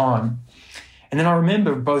in real time. And then I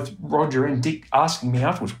remember both Roger and Dick asking me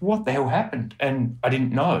afterwards, what the hell happened? And I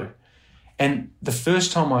didn't know. And the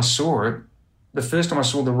first time I saw it, the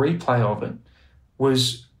replay of it,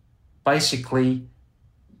 was basically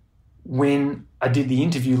when I did the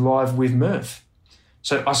interview live with Murph.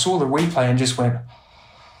 So I saw the replay and just went,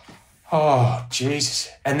 oh, Jesus.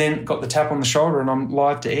 And then got the tap on the shoulder and I'm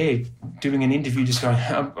live to air doing an interview just going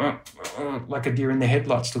like a deer in the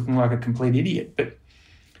headlights, looking like a complete idiot. But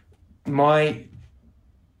we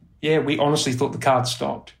honestly thought the car had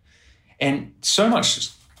stopped. And so much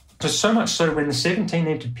so when the 17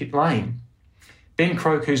 entered pit lane, Ben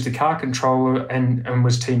Croak, who's the car controller and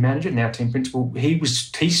was team manager, now team principal, he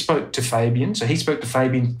spoke to Fabian. So he spoke to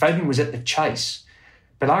Fabian. Fabian was at the chase.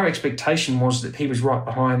 But our expectation was that he was right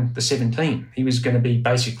behind the 17. He was going to be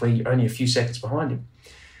basically only a few seconds behind him.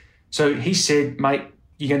 So he said, mate,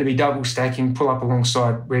 you're going to be double stacking, pull up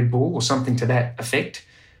alongside Red Bull or something to that effect.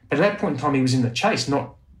 But at that point in time, he was in the chase,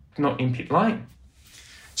 not in pit lane.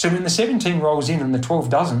 So when the 17 rolls in and the 12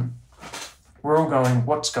 doesn't, we're all going,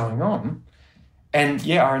 what's going on? And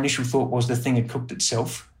yeah, our initial thought was the thing had cooked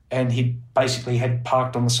itself and he basically had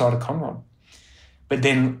parked on the side of Conrod. But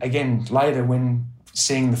then again, later when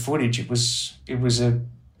seeing the footage, I was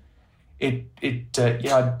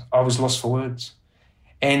lost for words.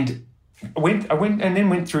 And I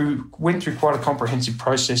went through quite a comprehensive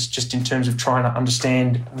process just in terms of trying to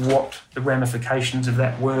understand what the ramifications of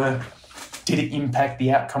that were. Did it impact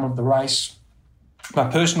the outcome of the race? My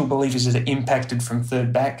personal belief is that it impacted from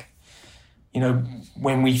third back. You know,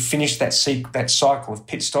 when we finished that cycle of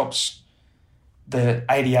pit stops, the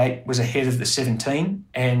 88 was ahead of the 17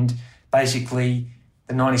 and basically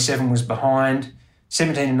the 97 was behind.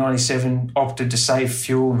 17 and 97 opted to save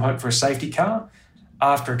fuel and hope for a safety car.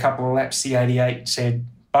 After a couple of laps, the 88 said,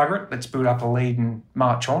 bugger it, let's build up a lead and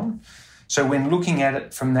march on. So when looking at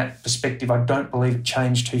it from that perspective, I don't believe it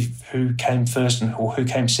changed who came first or who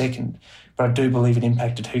came second, but I do believe it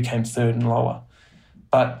impacted who came third and lower.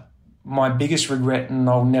 But my biggest regret, and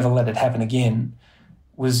I'll never let it happen again,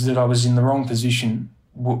 was that I was in the wrong position.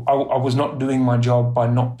 I was not doing my job by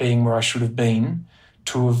not being where I should have been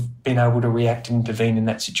to have been able to react and intervene in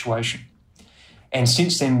that situation. And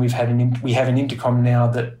since then, we have an intercom now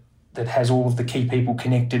that has all of the key people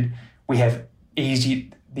connected. We have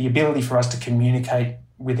the ability for us to communicate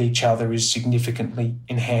with each other is significantly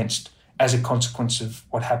enhanced as a consequence of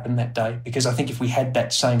what happened that day. Because I think if we had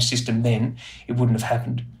that same system then, it wouldn't have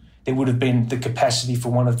happened. There would have been the capacity for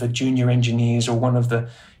one of the junior engineers or one of the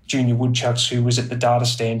junior woodchucks who was at the data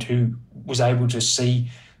stand who was able to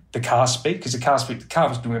see the car speed, because the car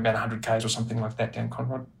was doing about 100 k's or something like that down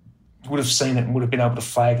Conrod. Would have seen it and would have been able to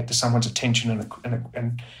flag it to someone's attention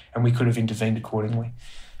and we could have intervened accordingly.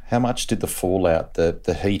 How much did the fallout,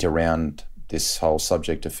 the heat around this whole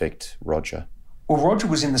subject affect Roger? Well, Roger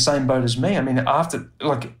was in the same boat as me. I mean, after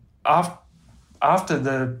the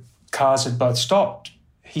cars had both stopped,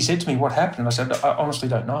 he said to me, what happened? And I said, I honestly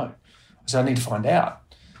don't know. I said, I need to find out.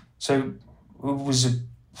 So it was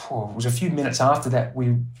a few minutes after that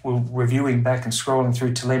we were reviewing back and scrolling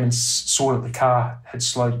through Telem and saw that the car had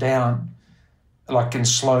slowed down, and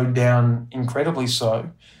slowed down incredibly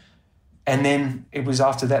so. And then it was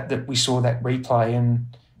after that we saw that replay and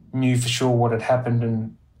knew for sure what had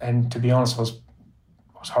happened. And to be honest, I was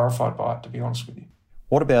horrified by it, to be honest with you.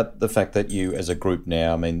 What about the fact that you, as a group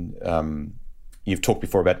now, I mean, you've talked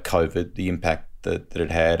before about COVID, the impact that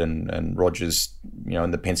it had, and Roger's,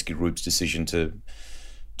 and the Penske Group's decision to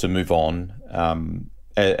move on.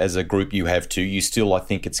 As a group, you have too. You still, I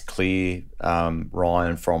think it's clear,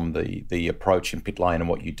 Ryan, from the approach in pit lane and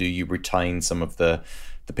what you do, you retain some of the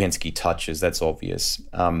Penske touches. That's obvious.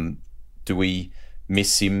 Do we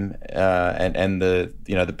miss him and the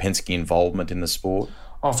Penske involvement in the sport?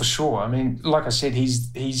 Oh, for sure. I mean, like I said,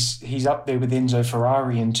 he's up there with Enzo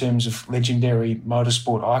Ferrari in terms of legendary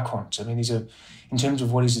motorsport icons. I mean, in terms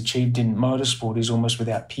of what he's achieved in motorsport, he's almost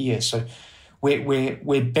without peer. So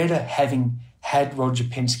we're better having had Roger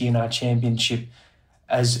Penske in our championship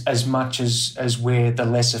as much as we're the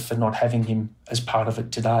lesser for not having him as part of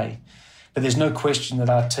it today. But there's no question that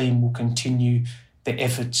our team will continue the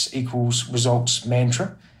efforts equals results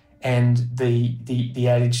mantra and the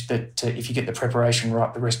adage that if you get the preparation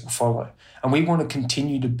right, the rest will follow. And we want to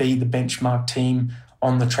continue to be the benchmark team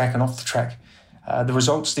on the track and off the track. The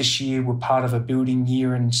results this year were part of a building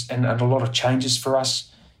year and a lot of changes for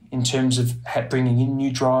us in terms of bringing in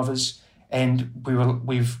new drivers. And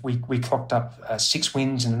we clocked up 6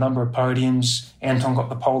 wins and a number of podiums. Anton got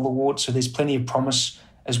the pole award, so there's plenty of promise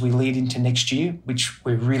as we lead into next year, which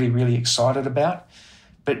we're really, really excited about.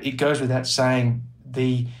 But it goes without saying,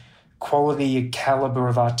 the quality and calibre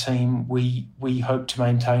of our team we hope to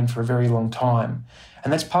maintain for a very long time.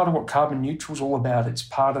 And that's part of what Carbon Neutral is all about. It's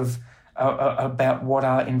part of about what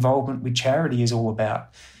our involvement with charity is all about.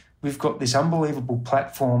 We've got this unbelievable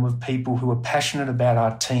platform of people who are passionate about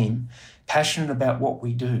our team, passionate about what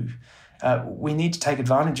we do. We need to take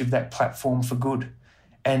advantage of that platform for good.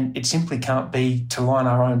 And it simply can't be to line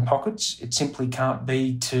our own pockets. It simply can't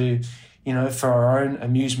be to, for our own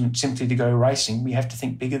amusement, simply to go racing. We have to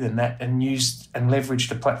think bigger than that and use and leverage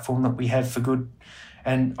the platform that we have for good.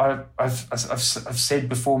 And I've said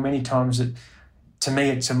before many times that, to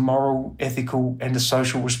me, it's a moral, ethical and a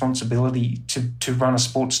social responsibility to run a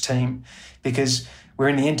sports team, because we're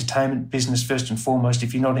in the entertainment business first and foremost.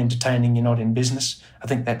 If you're not entertaining, you're not in business. I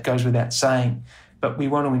think that goes without saying. But we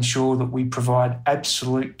want to ensure that we provide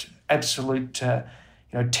absolute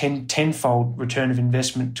tenfold return of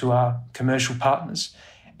investment to our commercial partners,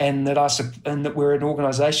 and that we're an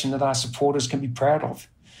organisation that our supporters can be proud of.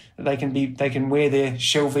 They can wear their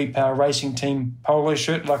Shell V-Power Racing Team polo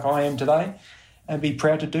shirt like I am today, and be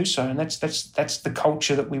proud to do so. And that's the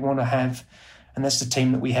culture that we want to have, and that's the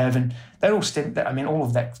team that we have. And all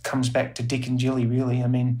of that comes back to Dick and Jilly, really. I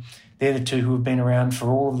mean, they're the two who have been around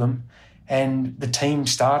for all of them. And the team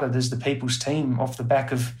started as the people's team off the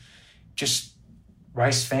back of just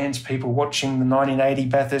race fans, people watching the 1980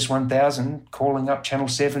 Bathurst 1000, calling up Channel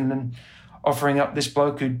 7 and offering up this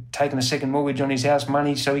bloke who'd taken a second mortgage on his house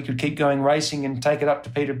money so he could keep going racing and take it up to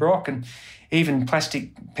Peter Brock. And even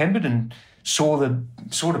Plastic Pemberton saw the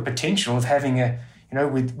sort of potential of having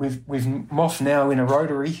with Moff now in a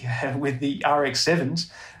rotary with the RX-7s,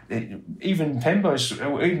 even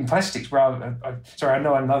Plastics, I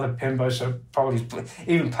know another Pembo, so probably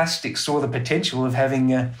even Plastics saw the potential of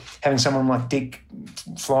having someone like Dick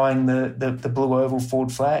flying the blue oval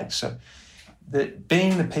Ford flag. So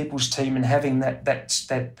being the people's team and having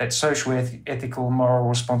that social, ethical, moral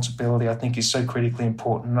responsibility, I think, is so critically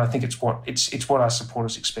important. And I think it's what our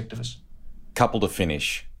supporters expect of us. Couple to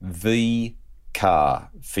finish. The car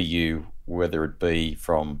for you, whether it be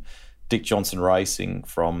from Dick Johnson Racing,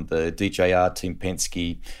 from the DJR Team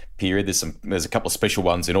Penske period, there's a couple of special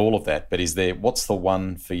ones in all of that, but what's the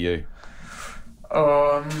one for you?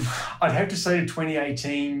 I'd have to say the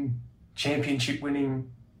 2018 championship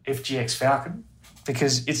winning FGX Falcon,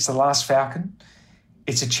 because it's the last Falcon.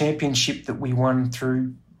 It's a championship that we won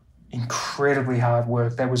through incredibly hard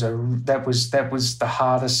work. That was the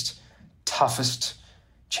hardest, toughest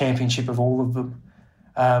championship of all of them.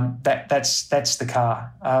 That's the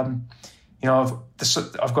car. I've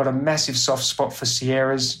got a massive soft spot for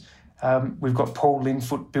Sierras. We've got Paul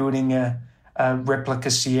Linfoot building a replica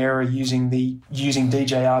Sierra using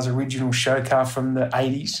DJR's original show car from the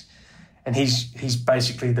 80s, and he's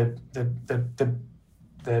basically the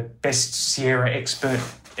best Sierra expert,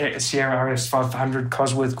 Sierra RS 500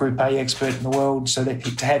 Cosworth Group A expert in the world. So that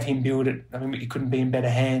to have him build it, it couldn't be in better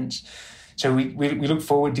hands. So we look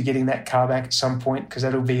forward to getting that car back at some point, because I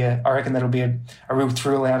reckon that'll be a real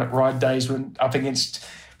thrill out at ride days, when up against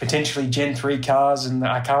potentially Gen 3 cars and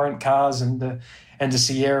our current cars and the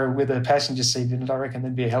Sierra with a passenger seat in it. I reckon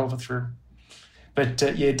that'd be a hell of a thrill. But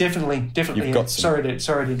definitely. Sorry to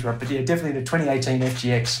interrupt, but definitely the 2018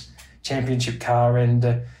 FGX Championship car and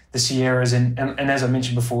the Sierras and as I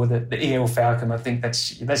mentioned before, the EL Falcon. I think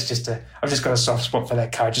that's just I've just got a soft spot for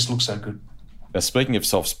that car. It just looks so good. Now, speaking of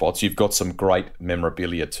soft spots, you've got some great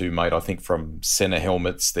memorabilia too, mate. I think from Senna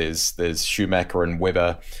helmets, there's Schumacher and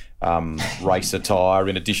Webber race attire,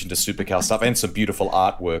 in addition to supercar stuff, and some beautiful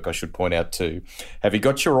artwork, I should point out too. Have you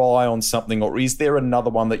got your eye on something, or is there another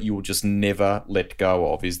one that you will just never let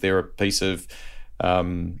go of? Is there a piece of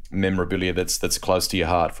memorabilia that's close to your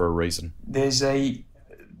heart for a reason?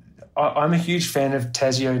 I'm a huge fan of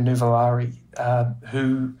Tazio Nuvolari,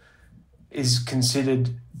 who is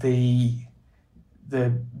considered the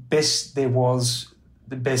best there was,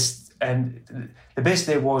 the best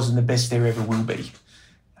there was, and the best there ever will be.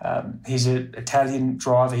 He's an Italian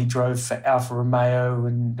driver. He drove for Alfa Romeo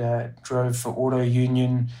and drove for Auto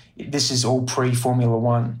Union. This is all pre-Formula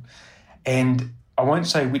One. And I won't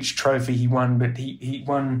say which trophy he won, but he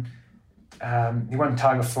won He won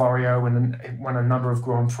Targa Florio and won a number of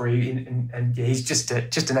Grand Prix, and yeah, he's just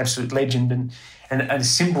an absolute legend. And a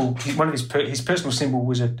symbol, one of his personal symbol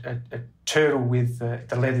was a turtle with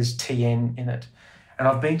the letters TN in it. And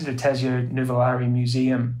I've been to the Tazio Nuvolari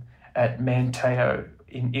Museum at Manteo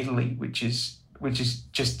in Italy, which is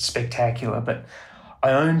just spectacular. But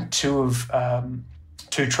I own two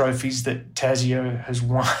trophies that Tazio has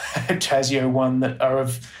won. Tazio won that are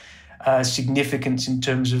of significance in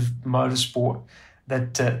terms of motorsport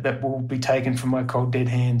that will be taken from my cold dead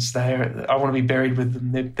hands. I want to be buried with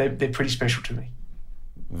them. They're pretty special to me.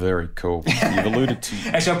 Very cool. You've alluded to.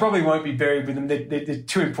 Actually, I probably won't be buried with them. They're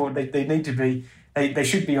too important. They need to be. They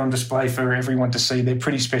should be on display for everyone to see. They're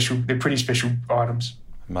pretty special. They're pretty special items.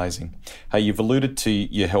 Amazing. Hey, you've alluded to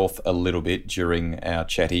your health a little bit during our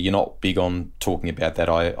chat here. You're not big on talking about that.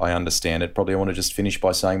 I understand it. Probably I want to just finish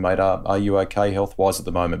by saying, mate, are you okay health-wise at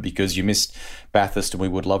the moment? Because you missed Bathurst and we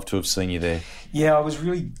would love to have seen you there. Yeah, I was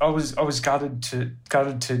gutted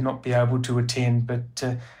to not be able to attend, but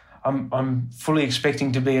I'm fully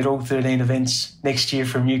expecting to be at all 13 events next year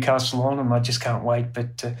from Newcastle on, and I just can't wait.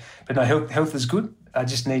 But no, health is good. I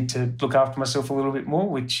just need to look after myself a little bit more,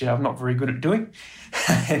 which I'm not very good at doing.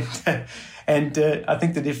 and I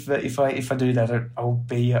think that if I do that, I'll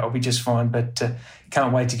be just fine. But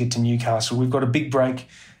can't wait to get to Newcastle. We've got a big break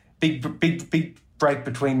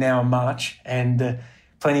between now and March, and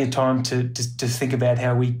plenty of time to think about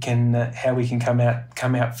how we can come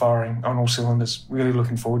out firing on all cylinders. Really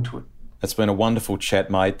looking forward to it. It's been a wonderful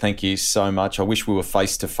chat, mate. Thank you so much. I wish we were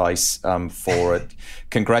face-to-face for it.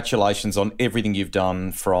 Congratulations on everything you've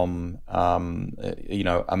done, from,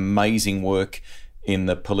 amazing work in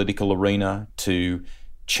the political arena to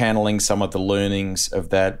channeling some of the learnings of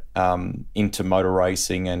that into motor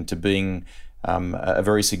racing, and to being a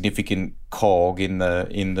very significant cog in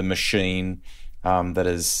the machine that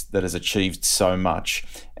has achieved so much.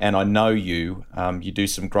 And I know you do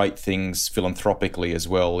some great things philanthropically as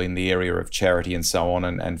well in the area of charity and so on,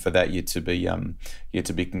 and for that you're to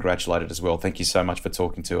be congratulated as well. Thank you so much for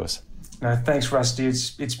talking to us. No, thanks, Rusty.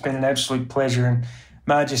 It's been an absolute pleasure. And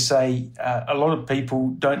may I just say, a lot of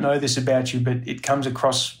people don't know this about you, but it comes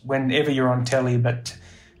across whenever you're on telly. But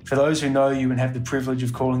for those who know you and have the privilege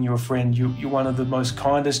of calling you a friend, you're one of the most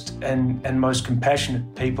kindest and most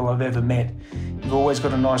compassionate people I've ever met. You've always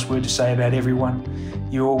got a nice word to say about everyone.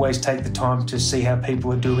 You always take the time to see how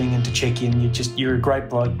people are doing and to check in. You're a great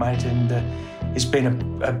bloke, mate, and it's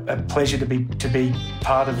been a pleasure to be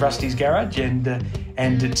part of Rusty's Garage, and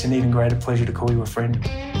it's an even greater pleasure to call you a friend.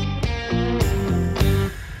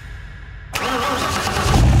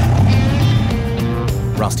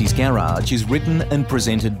 Rusty's Garage is written and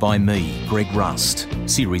presented by me, Greg Rust.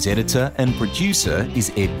 Series editor and producer is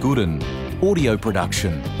Ed Gooden. Audio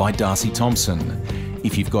production by Darcy Thompson.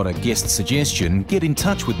 If you've got a guest suggestion, get in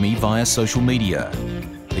touch with me via social media.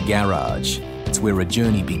 The Garage. It's where a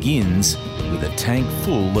journey begins with a tank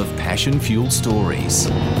full of passion-fueled stories.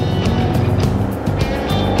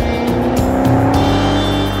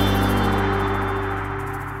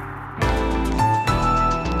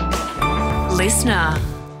 Listener.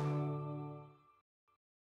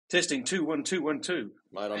 Testing 2 1 2 1 2.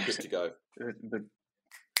 Mate, I'm good to go. The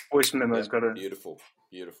voice memo's got a beautiful.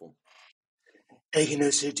 I can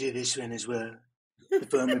also do this one as well. The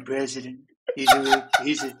former president. He's a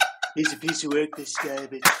piece of work, this guy,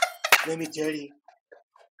 but let me tell you,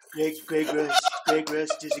 Greg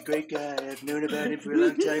Rust is a great guy. I've known about him for a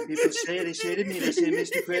long time. People they say to me,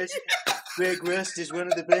 Mr. President, Greg Rust is one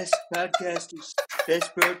of the best podcasters,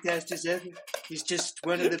 best broadcasters ever. He's just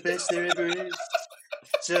one of the best there ever is.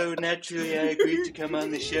 So naturally, I agreed to come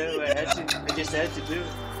on the show. I just had to do it.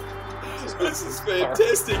 This is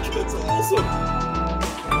fantastic. That's awesome.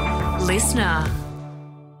 Listener.